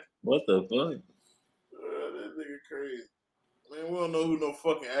 What the fuck? This nigga crazy. Man, we don't know who no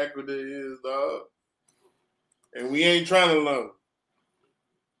fucking Aquade is, dog. And we ain't trying to learn.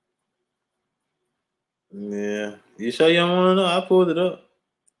 Yeah. You sure you don't want to know? I pulled it up.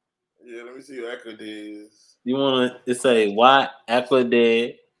 Yeah, let me see who Aquade is. You want to say why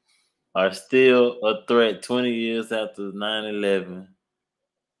Aquade are still a threat 20 years after 9/11?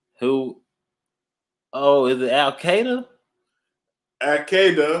 Who? Oh, is it Al-Qaeda?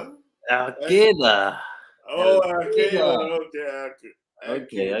 Al-Qaeda. Al-Qaeda. Oh, Al-Qaeda.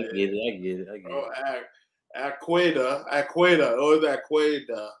 Okay, I get it. Oh, Al-Qaeda. Oh, it's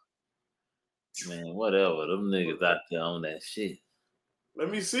Al-Qaeda. Man, whatever. Them niggas out there on that shit. Let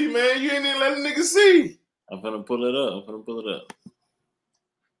me see, man. You ain't even let a nigga see. I'm finna pull it up.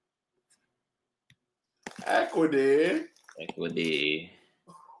 Aquade.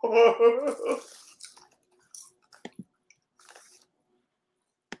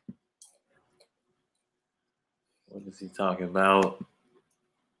 What is he talking about?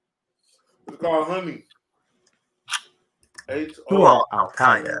 It's called Honey. Who are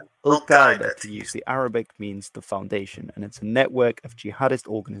Al-Qaeda? Al-Qaeda, to use the Arabic, means the foundation, and it's a network of jihadist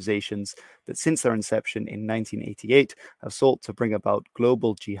organizations that since their inception in 1988 have sought to bring about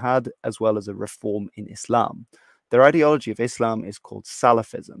global jihad as well as a reform in Islam. Their ideology of Islam is called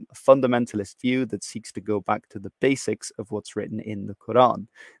Salafism, a fundamentalist view that seeks to go back to the basics of what's written in the Quran.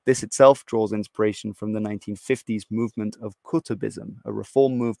 This itself draws inspiration from the 1950s movement of Qutbism, a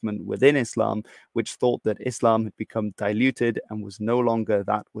reform movement within Islam which thought that Islam had become diluted and was no longer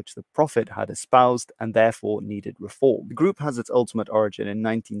that which the Prophet had espoused and therefore needed reform. The group has its ultimate origin in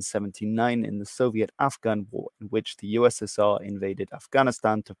 1979 in the Soviet-Afghan War, in which the USSR invaded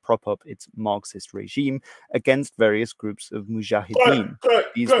Afghanistan to prop up its Marxist regime against various groups of mujahideen.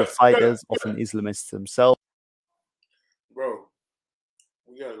 These were fighters, often Islamists themselves. Bro,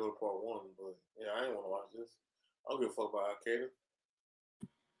 we gotta go to part 1, but yeah, I ain't wanna watch this. I don't give a fuck about Al-Qaeda.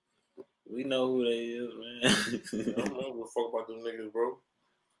 We know who they is, man. I don't give a fuck about them niggas, bro.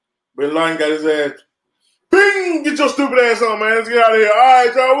 Bin Laden got his ass. Bing! Get your stupid ass on, man. Let's get out of here. All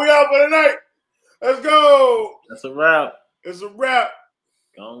right, y'all. We out for the night. Let's go. That's a wrap. It's a wrap.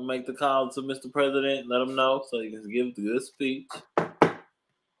 Gonna make the call to Mr. President. Let him know so he can give the good speech.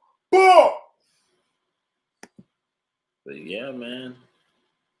 Boom! But yeah, man.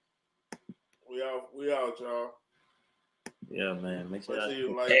 We out, y'all. Yeah, man. Make sure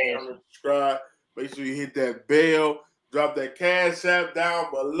you like, comment, subscribe. Make sure you hit that bell. Drop that Cash App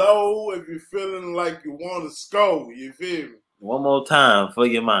down below if you're feeling like you want to score. You feel me? One more time for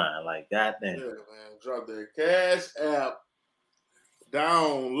your mind. Like, goddamn. Yeah, man. Drop that Cash App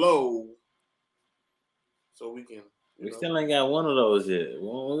down low so we can. We still ain't got one of those yet.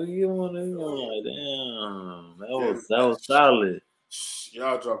 We get one of them. Like, damn. That was solid.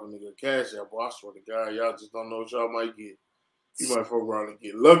 Y'all drop a nigga Cash App, boy. I swear to God, y'all just don't know what y'all might get. You might fuck around and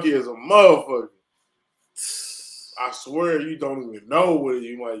get lucky as a motherfucker. I swear you don't even know what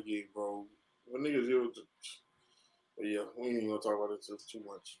you might get, bro. When niggas but yeah, we ain't gonna talk about it too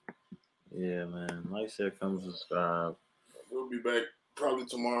much. Yeah, man. Like, share, come subscribe. We'll be back probably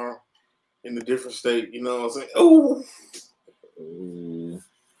tomorrow in a different state. You know what I'm saying? Ooh.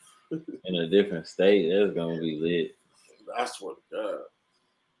 In a different state, that's gonna be lit. I swear to God.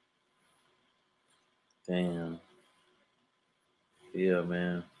 Damn. Yeah,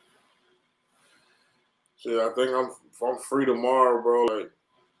 man. Shit, I think I'm free tomorrow, bro. Like,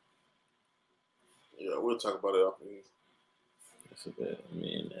 yeah, we'll talk about it after this. That's a bad. I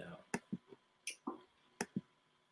mean, now.